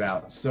talk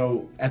about.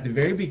 So at the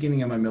very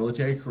beginning of my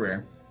military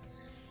career,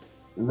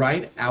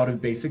 right out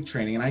of basic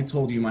training, and I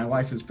told you my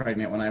wife was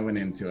pregnant when I went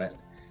into it.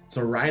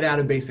 So right out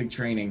of basic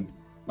training,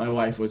 my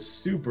wife was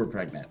super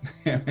pregnant.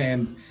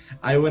 And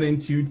I went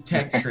into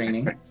tech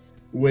training,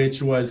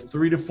 which was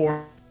 3 to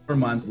 4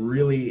 months,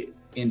 really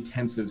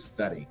intensive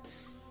study.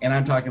 And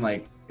I'm talking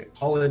like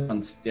college on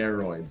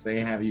steroids. They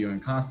have you in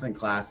constant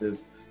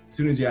classes. As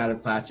soon as you're out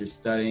of class, you're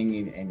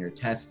studying and you're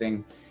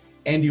testing.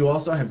 And you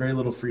also have very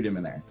little freedom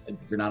in there.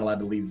 You're not allowed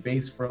to leave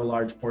base for a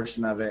large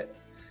portion of it.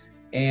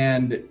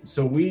 And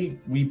so we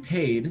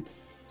paid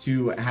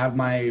to have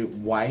my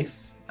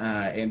wife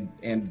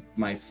and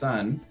my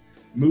son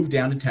move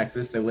down to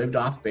Texas. They lived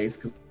off base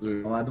because we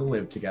weren't allowed to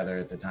live together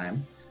at the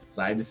time.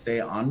 So I had to stay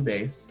on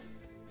base.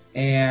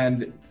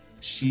 And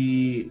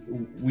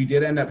we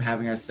did end up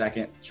having our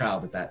second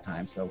child at that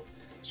time. So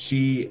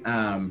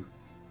that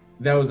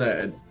was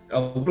a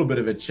little bit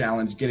of a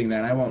challenge getting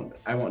there. And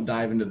I won't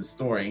dive into the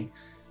story,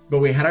 but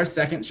we had our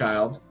second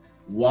child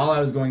while I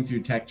was going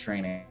through tech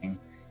training.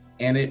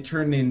 And it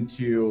turned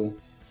into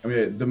I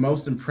mean, the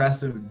most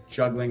impressive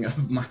juggling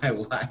of my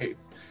life,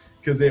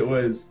 because it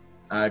was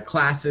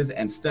classes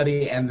and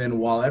study. And then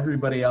while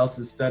everybody else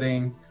is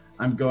studying,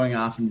 I'm going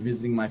off and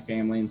visiting my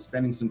family and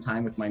spending some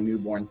time with my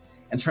newborn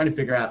and trying to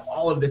figure out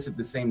all of this at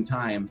the same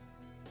time.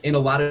 And a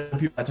lot of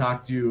people I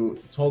talked to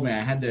told me I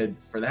had to,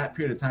 for that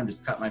period of time,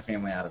 just cut my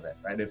family out of it,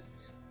 right? If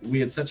we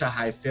had such a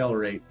high fail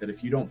rate that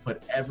if you don't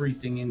put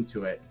everything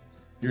into it,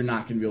 you're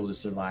not going to be able to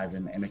survive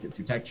and make it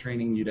through tech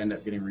training. You'd end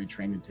up getting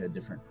retrained into a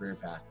different career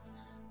path.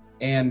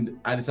 And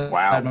I decided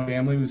my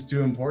family was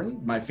too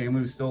important. My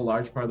family was still a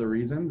large part of the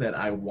reason that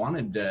I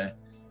wanted to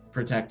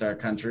protect our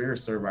country or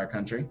serve our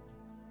country.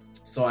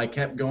 So I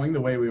kept going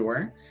the way we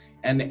were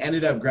and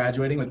ended up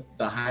graduating with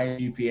the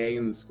highest GPA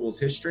in the school's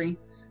history.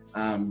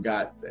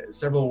 Got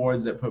several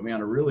awards that put me on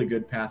a really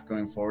good path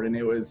going forward. And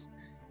it was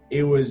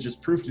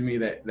just proof to me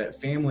that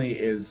family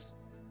is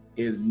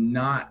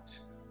not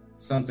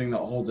something that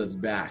holds us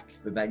back,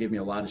 that gave me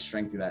a lot of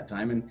strength through that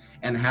time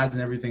and has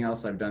in everything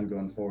else I've done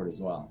going forward as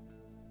well.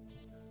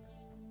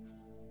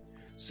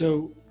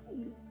 So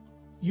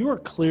you are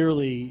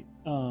clearly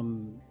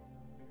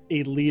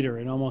a leader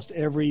in almost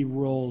every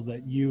role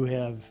that you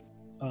have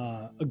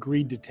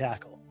agreed to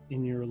tackle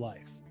in your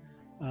life.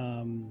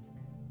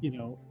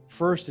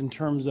 First in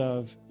terms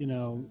of,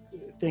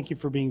 thank you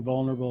for being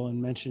vulnerable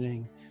and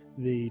mentioning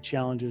the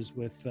challenges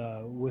with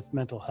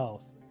mental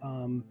health.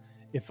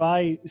 If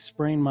I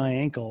sprain my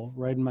ankle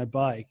riding my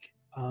bike,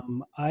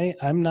 I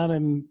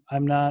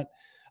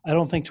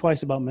don't think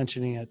twice about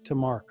mentioning it to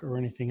Mark or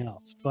anything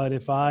else. But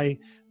if I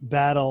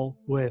battle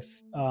with,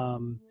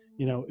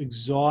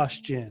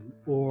 exhaustion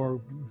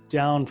or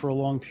down for a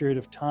long period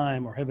of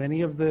time or have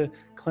any of the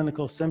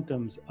clinical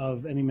symptoms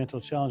of any mental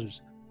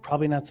challenges,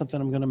 probably not something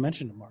I'm going to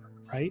mention to Mark,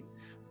 right?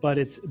 But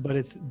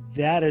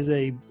that is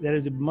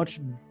a much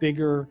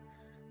bigger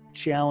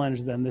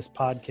challenge than this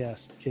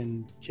podcast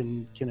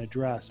can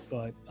address.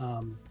 But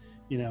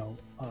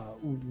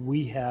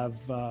we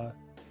have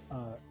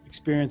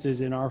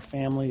experiences in our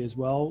family as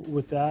well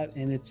with that,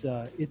 and it's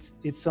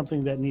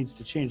something that needs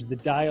to change. The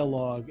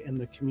dialogue and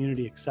the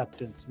community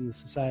acceptance and the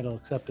societal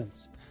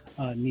acceptance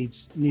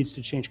needs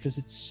to change because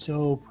it's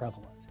so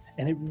prevalent,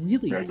 and it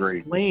really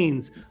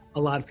explains a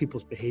lot of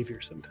people's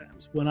behavior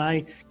sometimes. When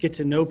I get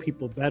to know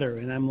people better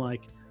and I'm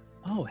like,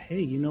 oh,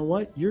 hey, you know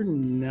what? You're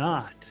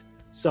not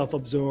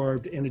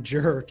self-absorbed and a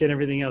jerk and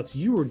everything else.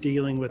 You were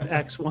dealing with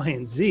X, Y,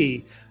 and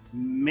Z.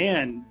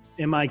 Man,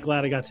 am I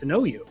glad I got to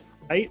know you,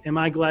 right? Am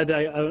I glad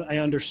I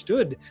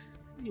understood?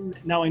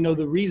 Now I know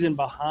the reason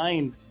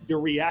behind your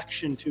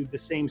reaction to the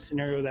same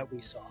scenario that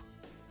we saw.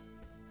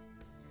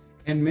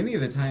 And many of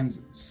the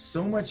times,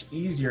 so much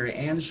easier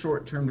and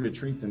short-term to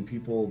treat than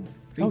people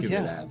think of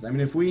it as. I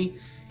mean,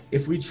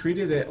 if we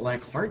treated it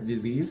like heart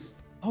disease,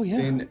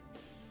 then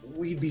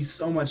we'd be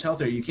so much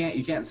healthier. You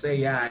can't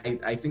say,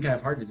 I think I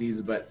have heart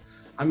disease, but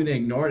I'm going to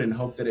ignore it and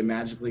hope that it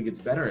magically gets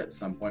better at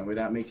some point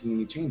without making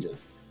any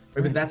changes.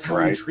 Right? But that's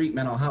how we treat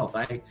mental health.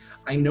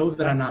 I know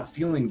that I'm not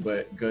feeling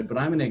good, but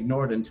I'm going to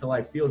ignore it until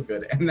I feel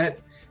good. And that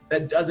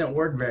doesn't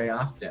work very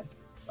often.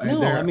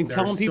 Right?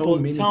 Telling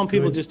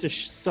people just to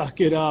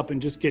suck it up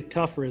and just get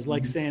tougher is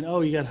like saying,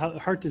 oh, you got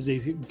heart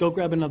disease, go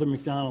grab another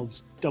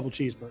McDonald's double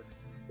cheeseburger.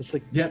 It's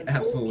like,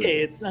 absolutely.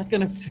 Okay, it's not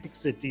going to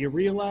fix it. Do you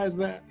realize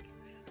that?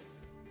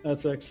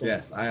 That's excellent.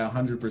 Yes, I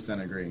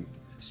 100% agree.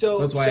 So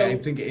that's why I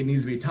think it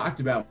needs to be talked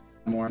about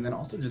more. And then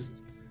also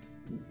just,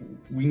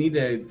 we need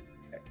to,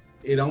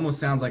 it almost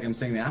sounds like I'm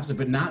saying the opposite,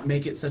 but not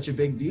make it such a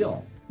big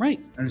deal. Right.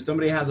 And if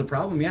somebody has a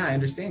problem, I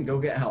understand, go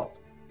get help.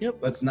 Yep.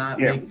 Let's not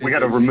make this. We got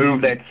to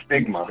remove that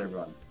stigma.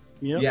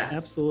 Yep, yes.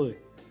 Absolutely.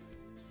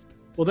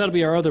 Well, that'll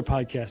be our other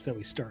podcast that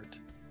we start.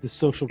 The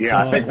social clubs.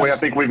 I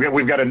think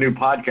we've got a new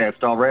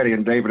podcast already,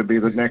 and David will be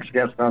the next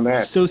guest on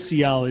that.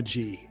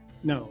 Sociology.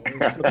 No.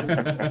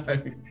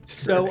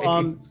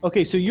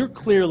 Okay. So you're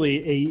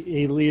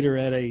clearly a leader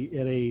at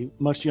a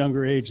much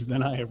younger age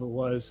than I ever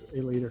was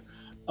a leader.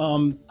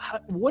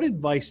 What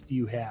advice do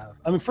you have?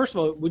 I mean, first of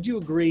all, would you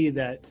agree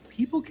that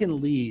people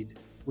can lead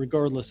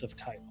regardless of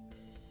title,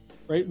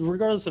 right?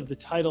 Regardless of the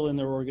title in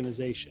their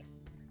organization.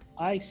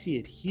 I see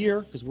it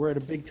here because we're at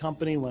a big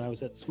company. When I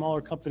was at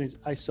smaller companies,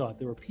 I saw it.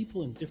 There were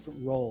people in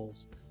different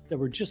roles that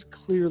were just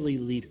clearly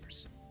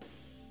leaders.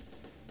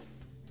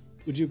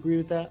 Would you agree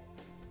with that?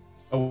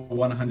 Oh,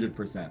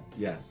 100%.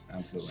 Yes,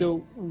 absolutely. So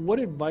what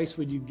advice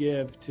would you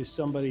give to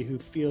somebody who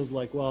feels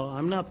like, well,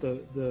 I'm not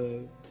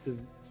the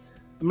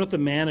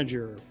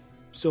manager,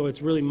 so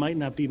it's really might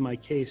not be my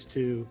case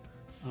to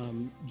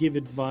give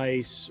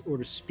advice or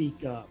to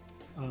speak up.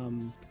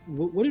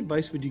 What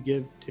advice would you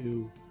give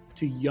to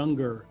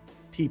younger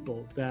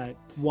people that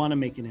want to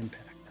make an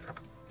impact?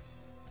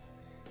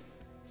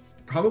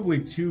 Probably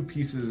two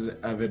pieces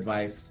of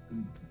advice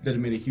that have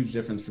made a huge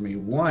difference for me.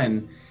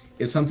 One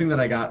is something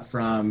that I got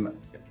from,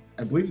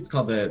 I believe it's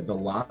called the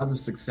Laws of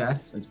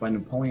Success. It's by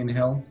Napoleon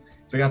Hill.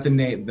 If I got the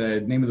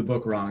name of the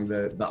book wrong,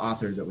 the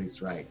author is at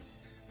least right.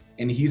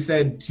 And he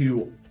said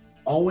to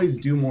always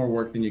do more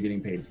work than you're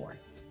getting paid for.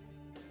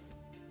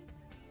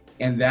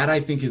 And that, I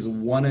think, is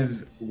one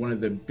of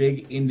the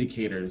big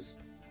indicators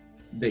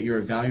that you're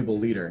a valuable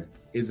leader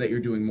is that you're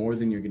doing more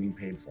than you're getting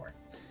paid for.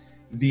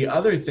 The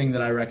other thing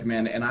that I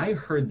recommend, and I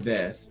heard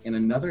this in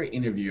another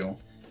interview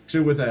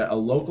with a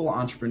local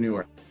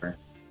entrepreneur,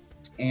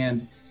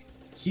 and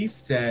he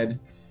said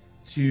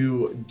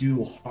to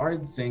do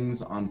hard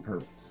things on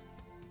purpose.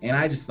 And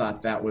I just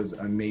thought that was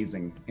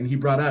amazing. And he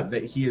brought up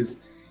that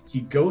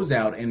he goes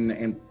out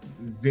and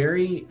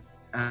very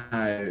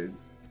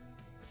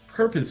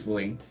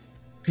purposefully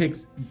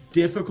picks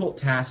difficult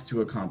tasks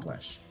to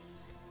accomplish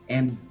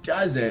and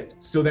does it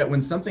so that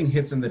when something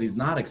hits him that he's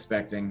not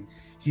expecting,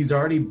 he's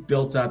already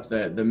built up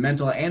the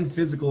mental and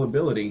physical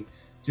ability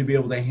to be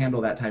able to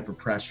handle that type of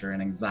pressure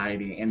and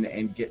anxiety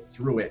and get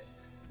through it,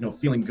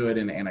 feeling good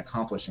and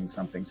accomplishing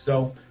something.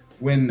 So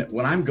when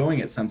I'm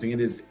going at something,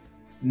 it is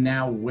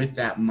now with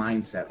that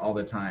mindset all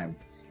the time.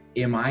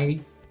 Am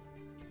I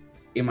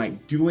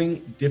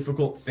doing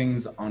difficult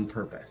things on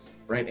purpose,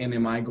 right? And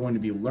am I going to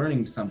be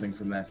learning something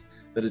from this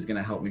that is going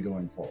to help me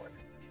going forward?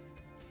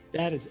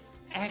 That is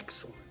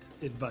excellent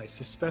advice,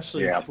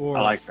 especially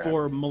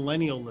for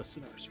millennial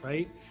listeners,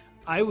 right?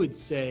 I would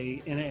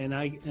say, and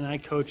I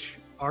coach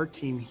our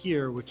team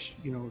here, which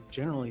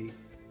generally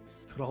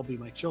could all be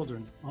my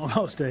children.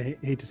 Almost, I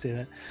hate to say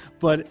that,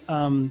 but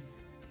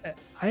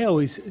I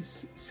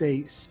always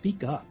say,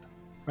 speak up,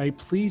 right?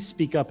 Please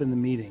speak up in the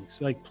meetings.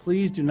 Like,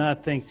 please do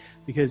not think,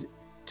 because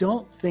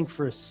don't think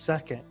for a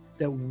second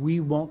that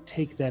we won't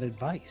take that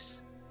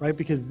advice, right?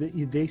 Because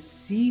they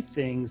see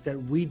things that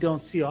we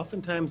don't see.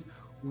 Oftentimes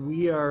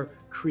we are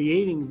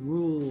creating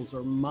rules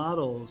or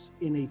models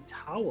in a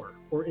tower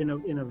or in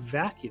a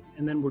vacuum,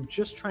 and then we're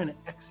just trying to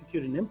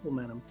execute and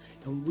implement them,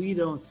 and we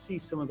don't see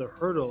some of the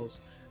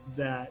hurdles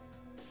that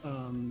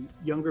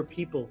younger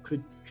people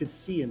could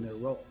see in their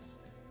roles.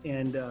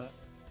 And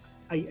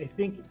I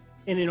think,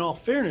 and in all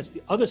fairness,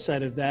 the other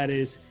side of that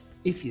is,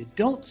 if you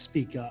don't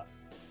speak up,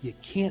 you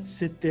can't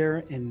sit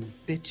there and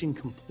bitch and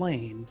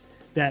complain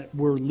that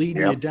we're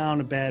leading you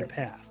down a bad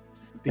path,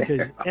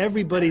 because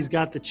everybody's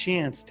got the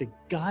chance to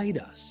guide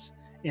us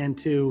and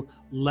to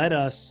let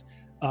us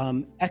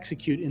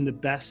execute in the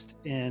best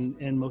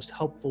and most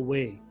helpful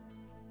way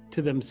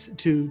to them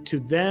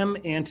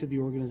and to the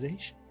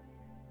organization.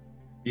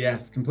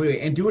 Yes,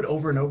 completely. And do it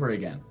over and over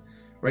again,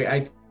 right?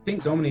 I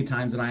think so many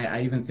times, and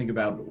I even think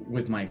about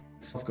with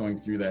myself going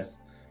through this,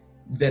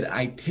 that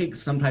I take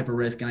some type of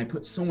risk and I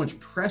put so much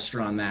pressure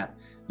on that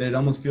it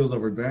almost feels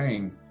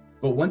overbearing.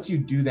 But once you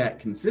do that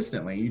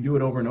consistently, you do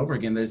it over and over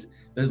again, there's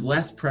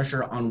less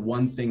pressure on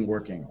one thing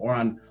working or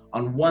on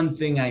one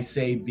thing I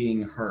say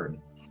being heard.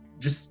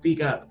 Just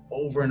speak up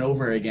over and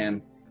over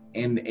again,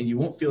 and you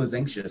won't feel as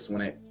anxious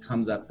when it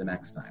comes up the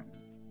next time.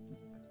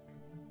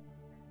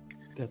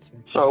 That's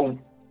fantastic. So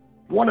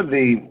one of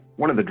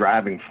the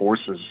driving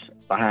forces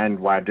behind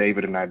why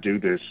David and I do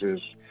this is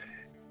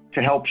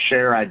to help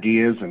share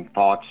ideas and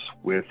thoughts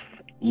with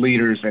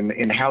leaders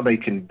and how they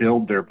can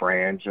build their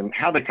brands and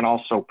how they can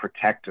also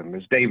protect them,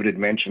 as David had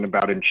mentioned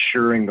about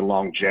ensuring the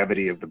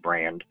longevity of the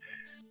brand.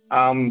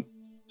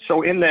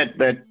 So in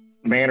that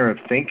manner of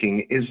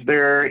thinking, is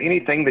there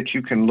anything that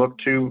you can look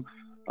to,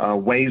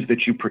 ways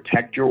that you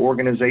protect your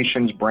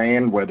organization's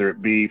brand, whether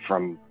it be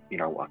from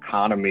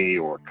economy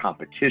or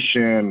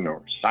competition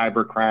or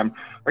cybercrime,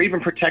 or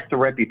even protect the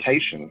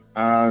reputation?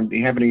 Do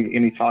you have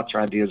any thoughts or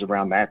ideas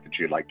around that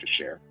you'd like to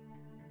share?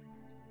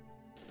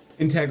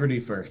 Integrity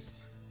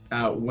first.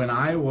 When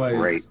I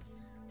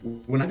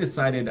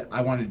decided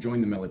I wanted to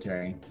join the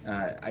military,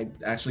 I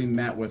actually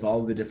met with all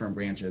of the different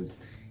branches,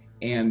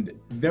 and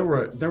there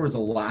was a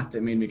lot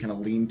that made me kind of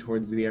lean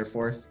towards the Air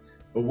Force.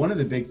 But one of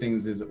the big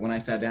things is when I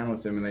sat down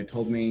with them and they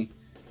told me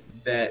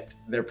that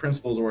their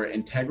principles were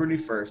integrity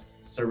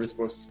first, service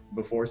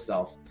before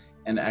self,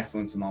 and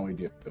excellence in all we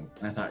do. And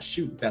I thought,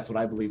 shoot, that's what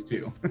I believe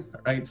too,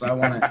 right? So I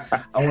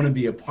want to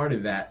be a part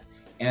of that.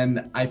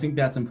 And I think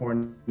that's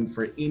important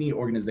for any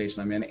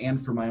organization I'm in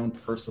and for my own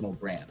personal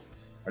brand.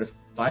 Right?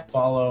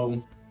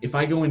 If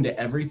I go into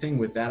everything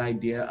with that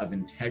idea of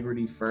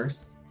integrity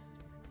first,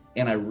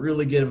 and I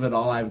really give it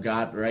all I've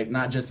got, right?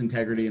 Not just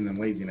integrity and then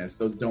laziness,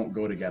 those don't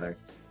go together,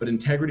 but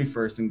integrity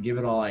first and give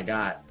it all I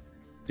got,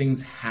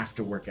 things have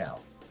to work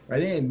out,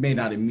 right? It may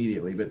not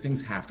immediately, but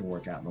things have to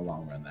work out in the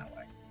long run that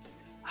way.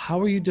 How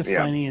are you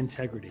defining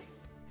integrity?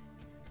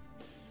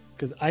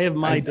 Because I have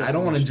my definition. I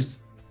don't want to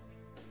just,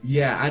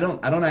 I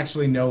don't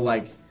actually know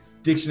like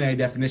dictionary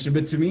definition,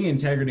 but to me,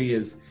 integrity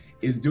is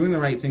doing the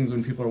right things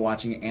when people are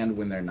watching and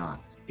when they're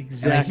not.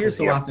 Exactly. And I hear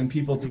so often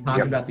people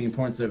talk about the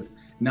importance of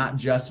not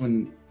just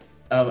when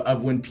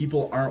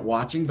people aren't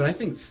watching, but I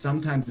think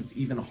sometimes it's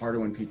even harder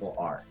when people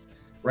are,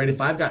 right?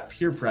 If I've got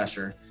peer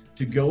pressure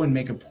to go and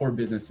make a poor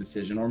business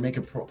decision or make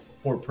a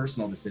poor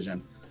personal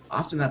decision,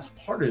 often that's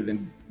harder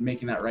than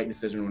making that right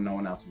decision when no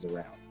one else is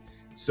around.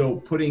 So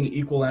putting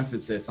equal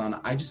emphasis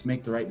on, I just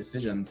make the right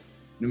decisions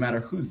no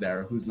matter who's there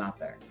or who's not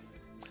there.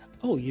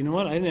 Oh, you know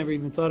what? I never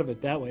even thought of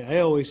it that way. I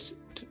always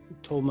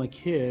told my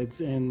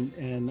kids,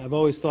 and I've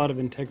always thought of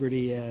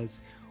integrity as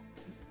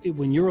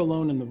when you're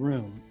alone in the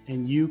room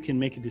and you can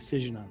make a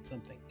decision on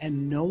something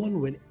and no one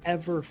would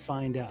ever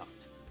find out.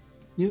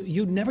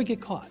 You'd never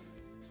get caught.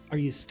 are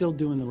you still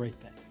doing the right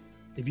thing?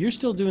 If you're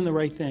still doing the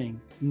right thing,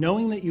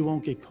 knowing that you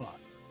won't get caught,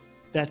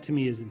 that to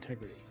me is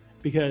integrity.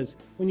 Because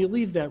when you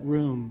leave that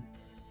room,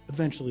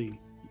 eventually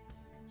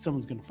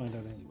someone's going to find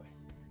out anyway,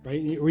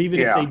 right? Or even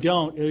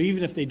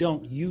if they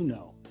don't, you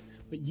know.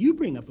 But you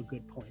bring up a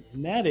good point,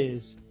 and that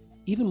is,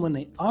 even when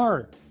they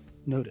are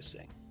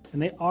noticing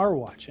and they are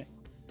watching,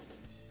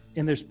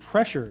 and there's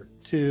pressure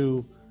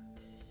to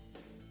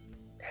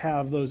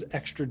have those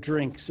extra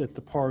drinks at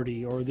the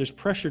party, or there's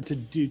pressure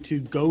to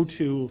go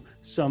to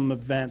some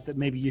event that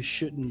maybe you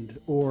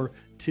shouldn't, or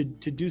to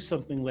do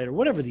something later,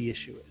 whatever the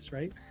issue is,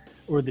 right?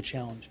 Or the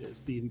challenge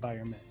is, the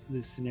environment,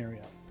 the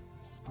scenario.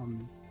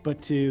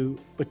 But to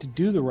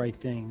do the right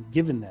thing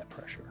given that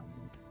pressure.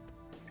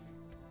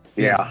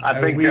 Yeah, Yes, I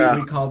think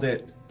we called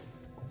it.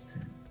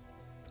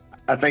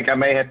 I think I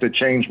may have to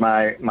change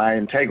my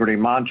integrity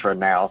mantra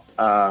now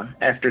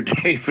after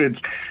David's.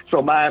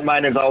 So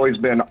mine has always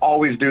been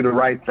always do the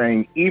right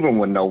thing even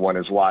when no one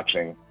is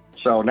watching.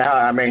 So now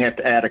I may have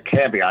to add a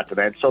caveat to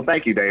that. So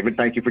thank you, David.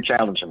 Thank you for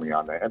challenging me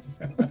on that.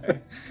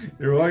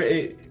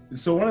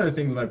 So one of the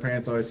things my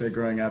parents always said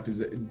growing up is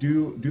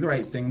do the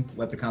right thing,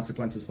 let the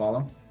consequences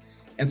follow.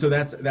 And so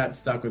that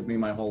stuck with me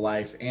my whole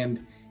life.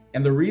 And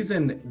the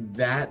reason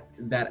that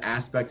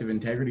aspect of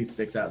integrity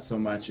sticks out so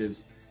much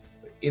is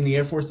in the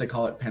Air Force, they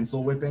call it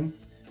pencil whipping.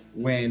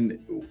 When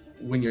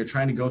you're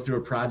trying to go through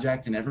a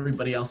project and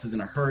everybody else is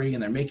in a hurry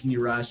and they're making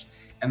you rush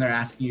and they're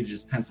asking you to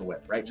just pencil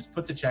whip, right? Just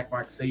put the check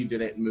mark, say you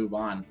did it, and move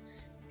on.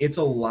 It's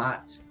a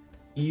lot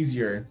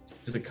easier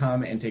to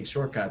come and take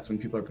shortcuts when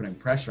people are putting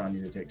pressure on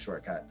you to take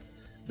shortcuts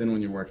than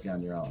when you're working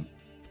on your own.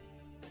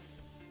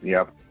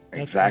 Yep,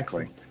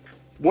 exactly.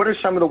 What are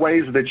some of the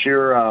ways that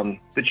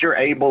you're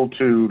able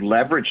to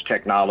leverage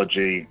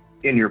technology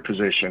in your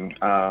position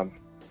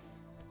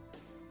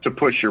to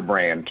push your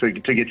brand, to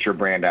get your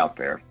brand out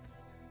there?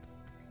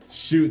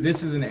 Shoot,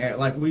 this is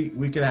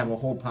we could have a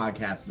whole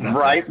podcast about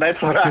right this.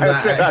 That's what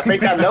I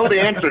think I know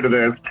the answer to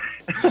this.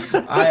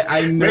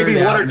 I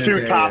maybe one or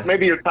two top,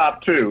 maybe your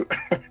top two.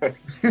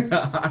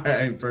 All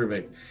right,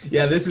 perfect.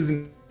 Yeah, this is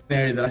an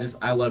area that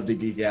I love to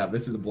geek out.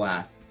 This is a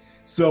blast.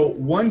 So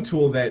one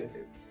tool that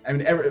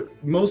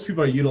most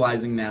people are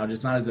utilizing now,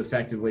 just not as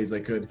effectively as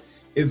they could,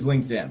 is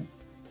LinkedIn.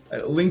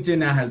 LinkedIn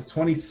now has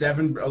a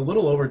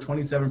little over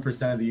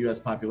 27% of the US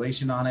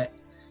population on it.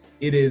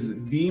 It is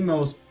the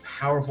most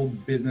powerful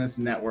business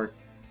network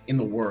in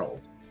the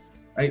world,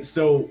 right?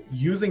 So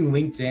using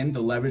LinkedIn to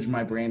leverage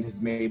my brand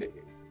has made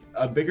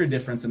a bigger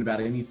difference than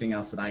about anything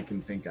else that I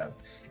can think of.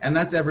 And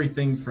that's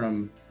everything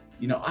from,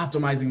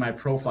 optimizing my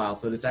profile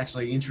so that it's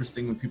actually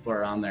interesting when people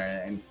are on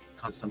there and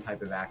cause some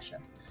type of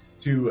action,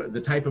 to the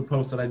type of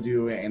posts that I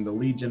do and the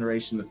lead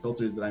generation, the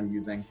filters that I'm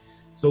using.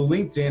 So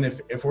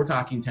LinkedIn, if we're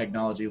talking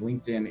technology,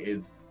 LinkedIn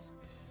is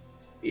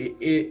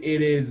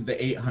the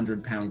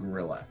 800-pound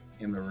gorilla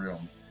in the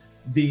room.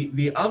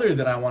 The other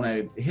that I want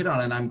to hit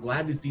on, and I'm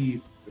glad to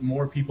see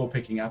more people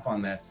picking up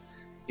on this,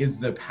 is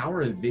the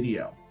power of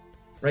video,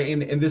 right?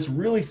 And this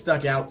really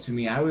stuck out to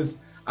me. I was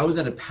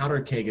at a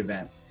powder keg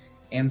event,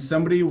 and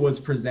somebody was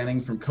presenting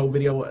from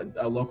Co-Video,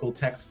 a local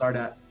tech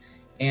startup,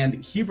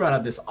 and he brought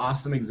up this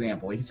awesome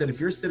example. He said,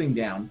 if you're sitting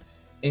down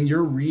and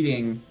you're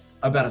reading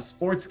about a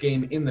sports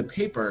game in the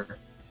paper,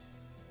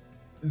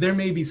 there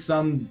may be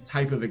some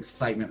type of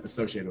excitement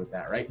associated with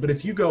that, right? But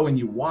if you go and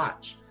you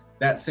watch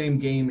that same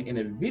game in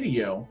a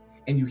video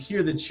and you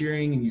hear the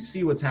cheering and you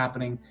see what's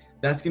happening,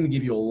 that's going to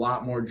give you a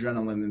lot more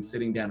adrenaline than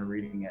sitting down and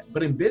reading it.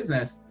 But in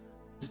business,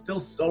 we're still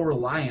so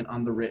reliant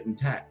on the written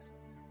text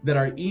that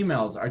our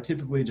emails are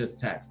typically just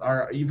text.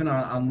 Even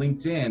on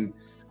LinkedIn,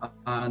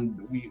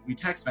 we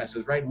text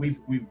messages, right?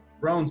 We've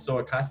grown so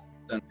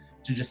accustomed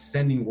to just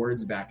sending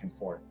words back and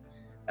forth.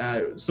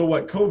 So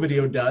what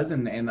Co-Video does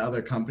and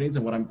other companies,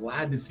 and what I'm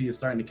glad to see is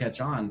starting to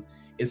catch on,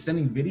 is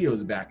sending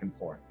videos back and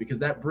forth, because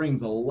that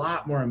brings a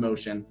lot more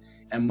emotion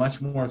and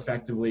much more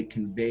effectively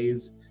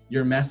conveys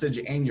your message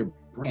and your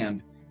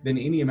brand than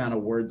any amount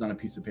of words on a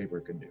piece of paper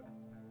could do.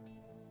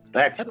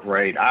 That's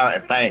great.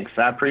 Thanks.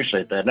 I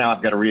appreciate that. Now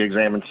I've got to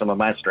re-examine some of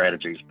my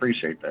strategies.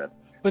 Appreciate that.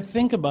 But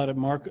think about it,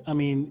 Mark. I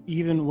mean,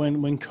 even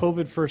when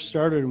COVID first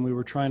started and we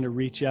were trying to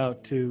reach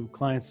out to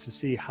clients to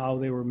see how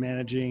they were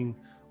managing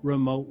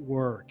remote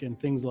work and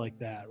things like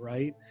that,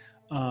 right?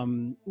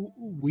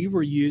 We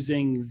were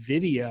using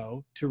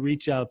video to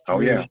reach out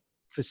through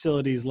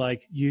facilities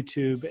like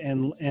YouTube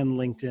and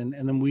LinkedIn.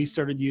 And then we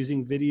started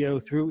using video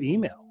through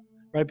email,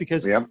 right?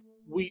 Because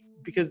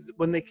because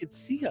when they could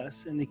see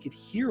us and they could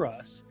hear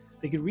us,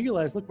 they could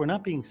realize, look, we're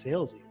not being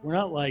salesy. We're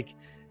not like,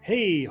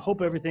 hey,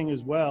 hope everything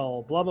is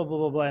well, blah, blah, blah,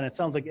 blah, blah. And it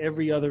sounds like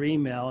every other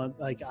email,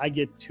 like I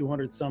get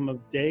 200 some a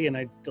day and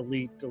I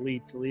delete.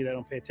 I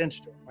don't pay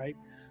attention to them, right?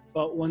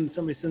 But when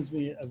somebody sends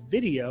me a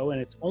video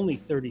and it's only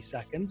 30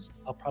 seconds,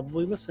 I'll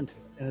probably listen to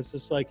it. And it's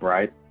just like,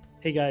 right.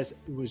 Hey guys,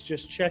 it was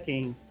just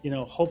checking,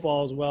 hope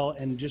all is well,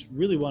 and just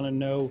really want to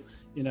know,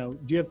 do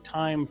you have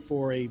time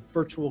for a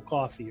virtual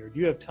coffee, or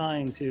do you have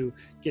time to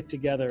get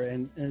together?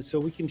 And so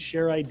we can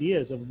share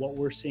ideas of what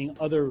we're seeing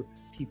other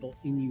people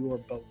in your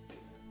boat do.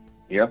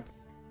 Yep.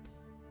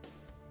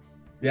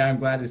 Yeah, I'm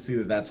glad to see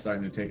that that's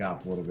starting to take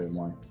off a little bit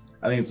more.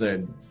 I think it's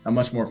a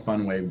much more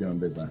fun way of doing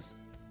business.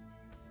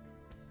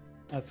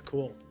 That's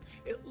cool.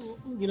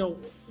 You know,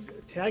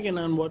 tagging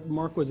on what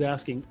Mark was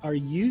asking, are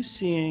you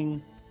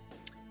seeing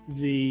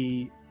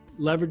the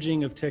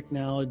leveraging of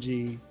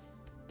technology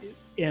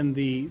and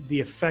the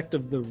effect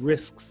of the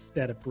risks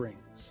that it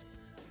brings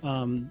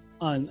on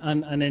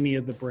any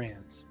of the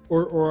brands?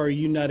 Or are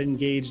you not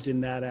engaged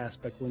in that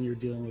aspect when you're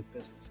dealing with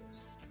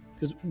businesses?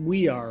 Because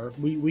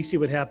we see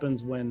what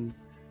happens when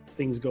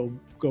things go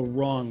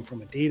wrong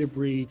from a data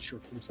breach or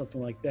from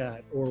something like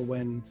that, or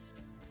when,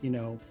 you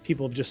know,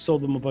 people have just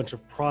sold them a bunch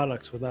of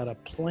products without a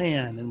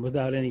plan and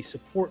without any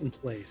support in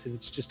place, and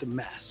it's just a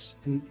mess,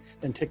 and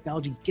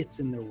technology gets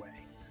in their way.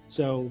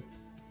 So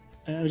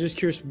I'm just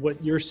curious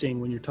what you're seeing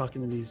when you're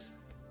talking to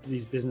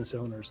these business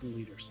owners and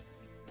leaders.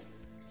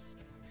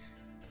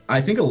 I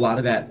think a lot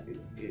of that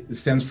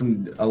stems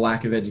from a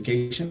lack of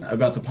education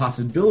about the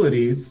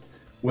possibilities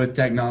with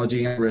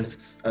technology and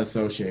risks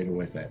associated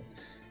with it.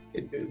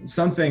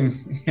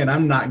 Something, and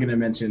I'm not going to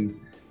mention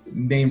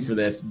name for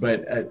this,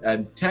 but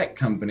a tech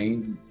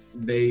company,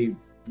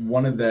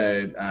 one of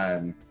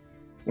the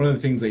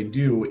things they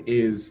do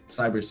is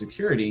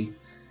cybersecurity,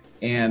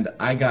 and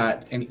I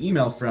got an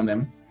email from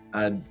them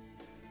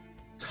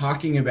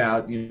talking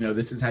about, you know,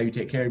 this is how you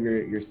take care of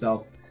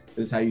yourself,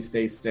 this is how you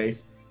stay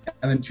safe.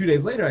 And then 2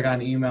 days later, I got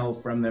an email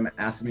from them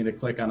asking me to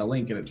click on a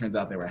link, and it turns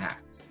out they were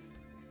hacked.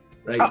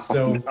 Right. Oh,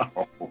 so,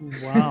 no.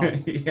 Wow.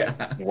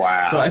 Yeah.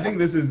 Wow. So I think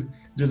this is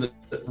just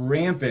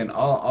rampant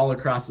all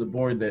across the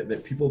board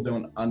that people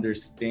don't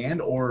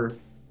understand or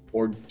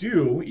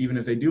do, even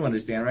if they do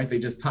understand, right? They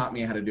just taught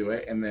me how to do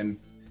it, and then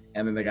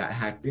they got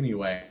hacked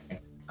anyway.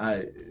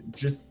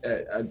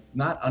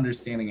 Not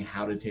understanding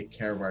how to take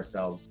care of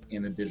ourselves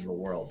in a digital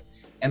world.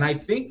 And I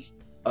think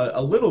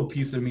a little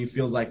piece of me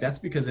feels like that's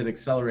because it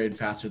accelerated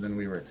faster than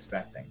we were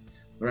expecting.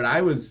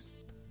 Right?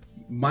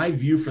 My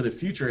view for the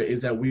future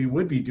is that we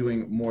would be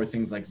doing more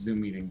things like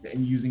Zoom meetings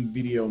and using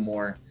video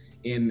more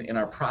in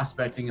our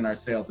prospecting and our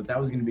sales, that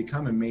was going to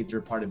become a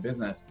major part of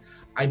business.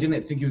 I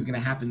didn't think it was going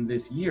to happen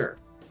this year.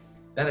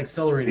 That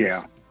accelerated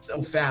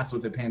so fast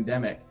with the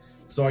pandemic.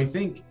 So I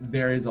think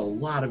there is a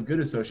lot of good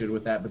associated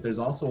with that, but there's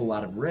also a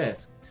lot of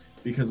risk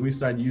because we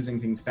started using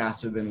things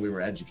faster than we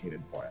were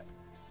educated for it.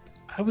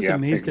 I was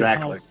amazed at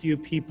how few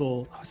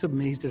people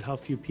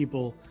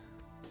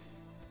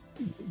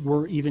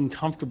were even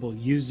comfortable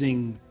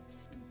using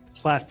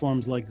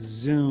platforms like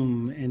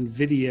Zoom and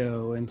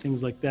video and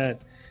things like that.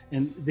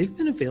 And they've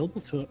been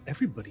available to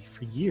everybody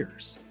for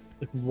years.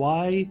 Like,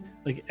 why?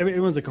 Like,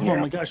 everyone's like, oh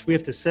my gosh, we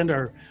have to send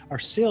our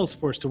sales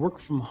force to work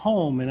from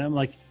home. And I'm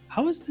like,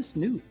 how is this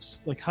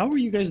news? Like, how are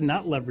you guys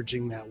not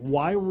leveraging that?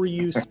 Why were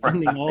you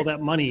spending all that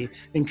money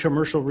in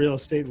commercial real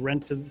estate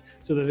rent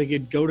so that they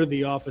could go to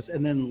the office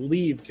and then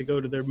leave to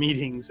go to their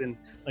meetings? And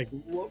like,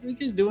 what were you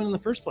guys doing in the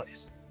first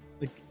place?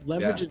 Like,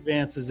 leverage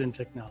advances in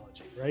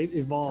technology, right?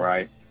 Evolve.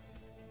 Right.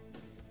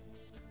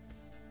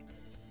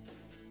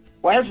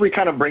 Well, as we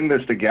kind of bring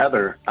this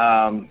together,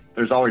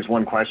 there's always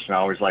one question I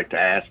always like to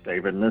ask,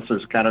 David, and this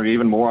is kind of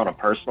even more on a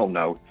personal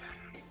note.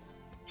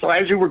 So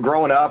as you were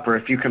growing up, or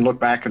if you can look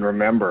back and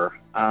remember,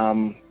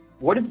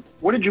 what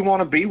did you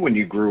want to be when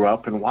you grew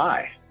up, and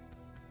why?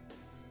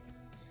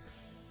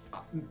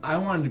 I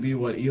wanted to be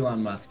what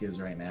Elon Musk is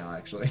right now,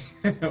 actually.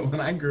 When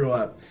I grew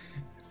up,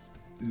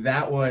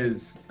 that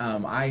was,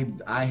 I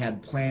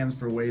had plans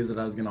for ways that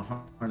I was going to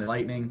harness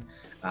lightning.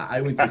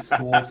 I went to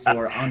school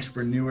for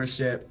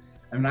entrepreneurship.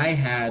 I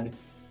mean,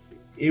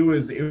 it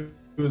was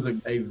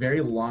a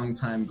very long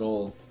time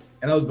goal.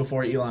 And that was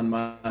before Elon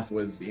Musk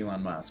was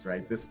Elon Musk,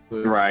 right? This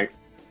was, right.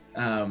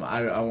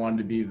 I wanted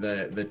to be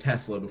the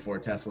Tesla before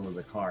Tesla was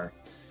a car.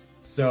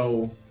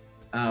 So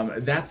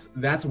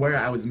that's where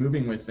I was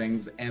moving with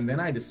things. And then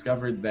I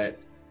discovered that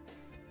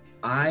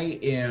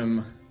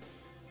I'm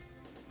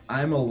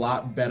a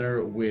lot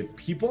better with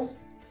people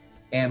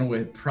and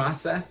with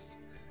process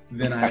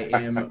than I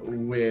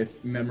am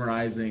with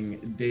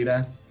memorizing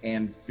data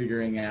and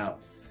figuring out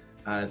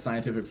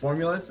scientific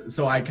formulas.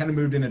 So I kind of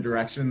moved in a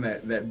direction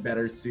that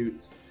better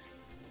suits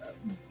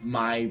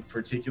my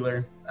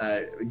particular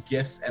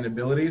gifts and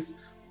abilities,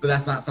 but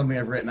that's not something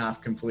I've written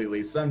off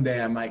completely.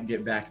 Someday I might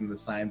get back into the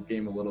science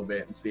game a little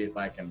bit and see if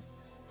I can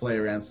play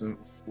around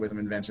with some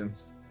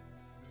inventions.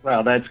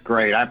 Well, that's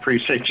great. I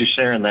appreciate you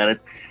sharing that.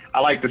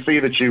 I like to see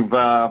that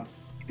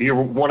you're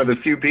one of the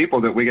few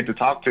people that we get to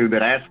talk to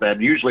that ask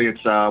that. Usually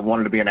it's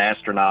wanting to be an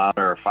astronaut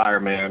or a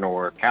fireman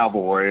or a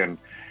cowboy, and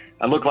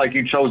it looked like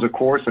you chose a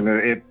course, and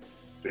it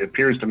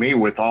appears to me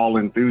with all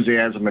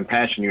enthusiasm and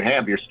passion you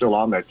have, you're still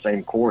on that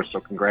same course, so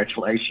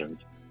congratulations.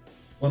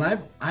 Well,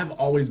 I've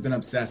always been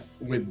obsessed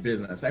with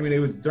business. I mean, it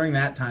was during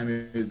that time,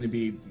 it was going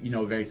to be,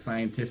 a very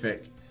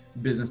scientific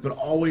business, but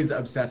always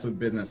obsessed with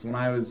business. When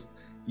I was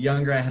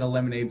younger, I had a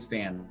lemonade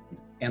stand,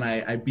 and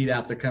I beat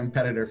out the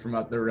competitor from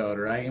up the road,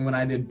 right? And when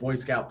I did Boy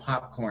Scout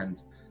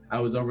popcorns, I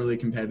was overly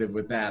competitive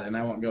with that, and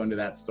I won't go into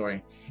that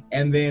story.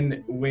 And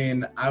then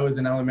when I was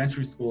in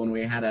elementary school and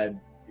we had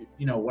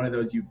one of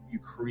those, you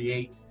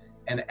create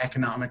an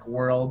economic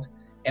world,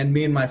 And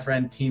me and my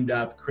friend teamed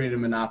up, created a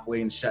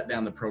monopoly, and shut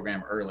down the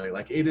program early.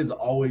 Like, it has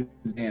always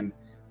been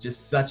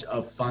just such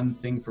a fun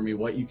thing for me,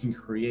 what you can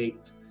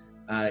create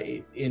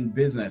in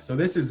business. So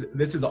this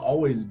has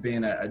always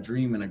been a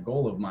dream and a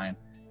goal of mine.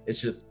 It's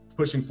just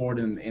pushing forward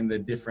in the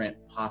different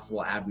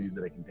possible avenues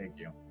that it can take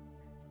you.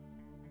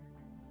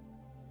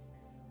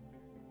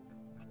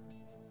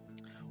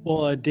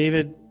 Well,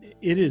 David,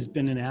 it has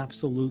been an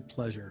absolute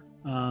pleasure.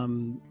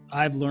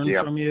 I've learned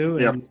from you,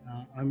 and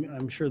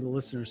I'm sure the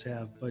listeners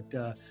have.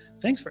 But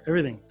thanks for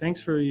everything.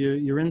 Thanks for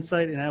your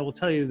insight. And I will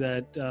tell you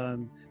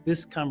that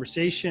this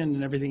conversation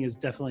and everything is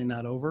definitely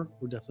not over.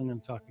 We're definitely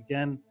going to talk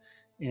again.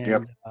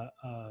 And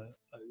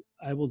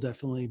I will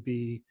definitely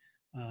be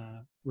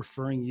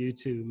referring you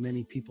to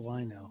many people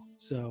I know.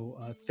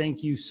 So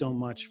thank you so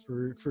much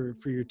for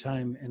your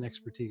time and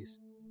expertise.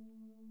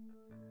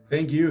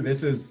 Thank you.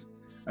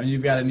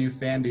 You've got a new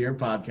fan to your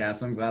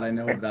podcast. I'm glad I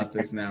know about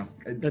this now.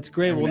 That's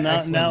great. Well,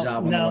 now,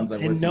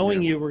 and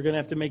knowing you, we're going to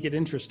have to make it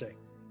interesting.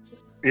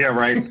 Yeah,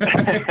 right.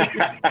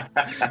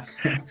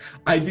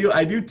 I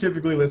do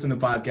typically listen to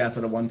podcasts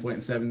at a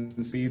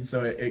 1.7 speed,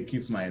 so it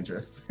keeps my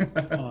interest.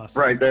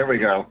 Awesome. Right, there we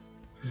go.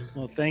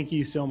 Well, thank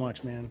you so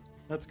much, man.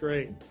 That's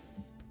great.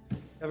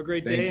 Have a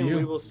great day, and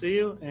we will see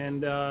you.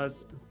 And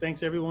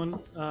thanks, everyone,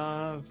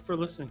 for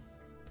listening.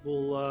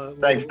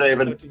 Thanks,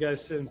 David. Talk to you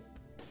guys soon.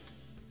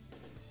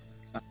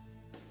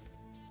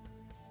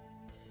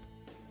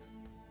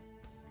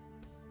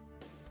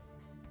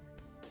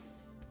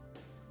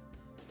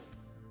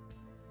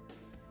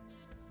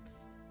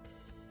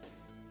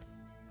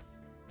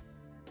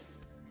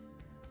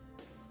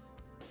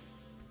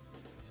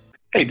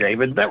 Hey,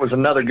 David, that was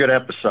another good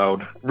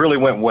episode. Really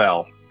went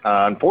well.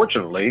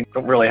 Unfortunately,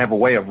 don't really have a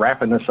way of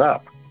wrapping this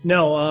up.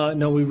 No,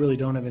 we really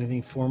don't have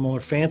anything formal or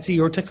fancy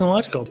or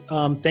technological.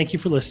 Thank you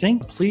for listening.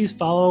 Please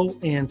follow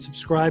and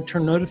subscribe,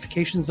 turn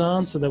notifications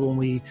on so that when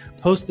we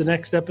post the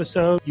next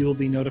episode, you will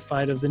be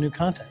notified of the new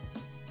content.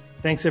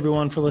 Thanks,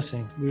 everyone, for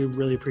listening. We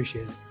really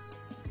appreciate it.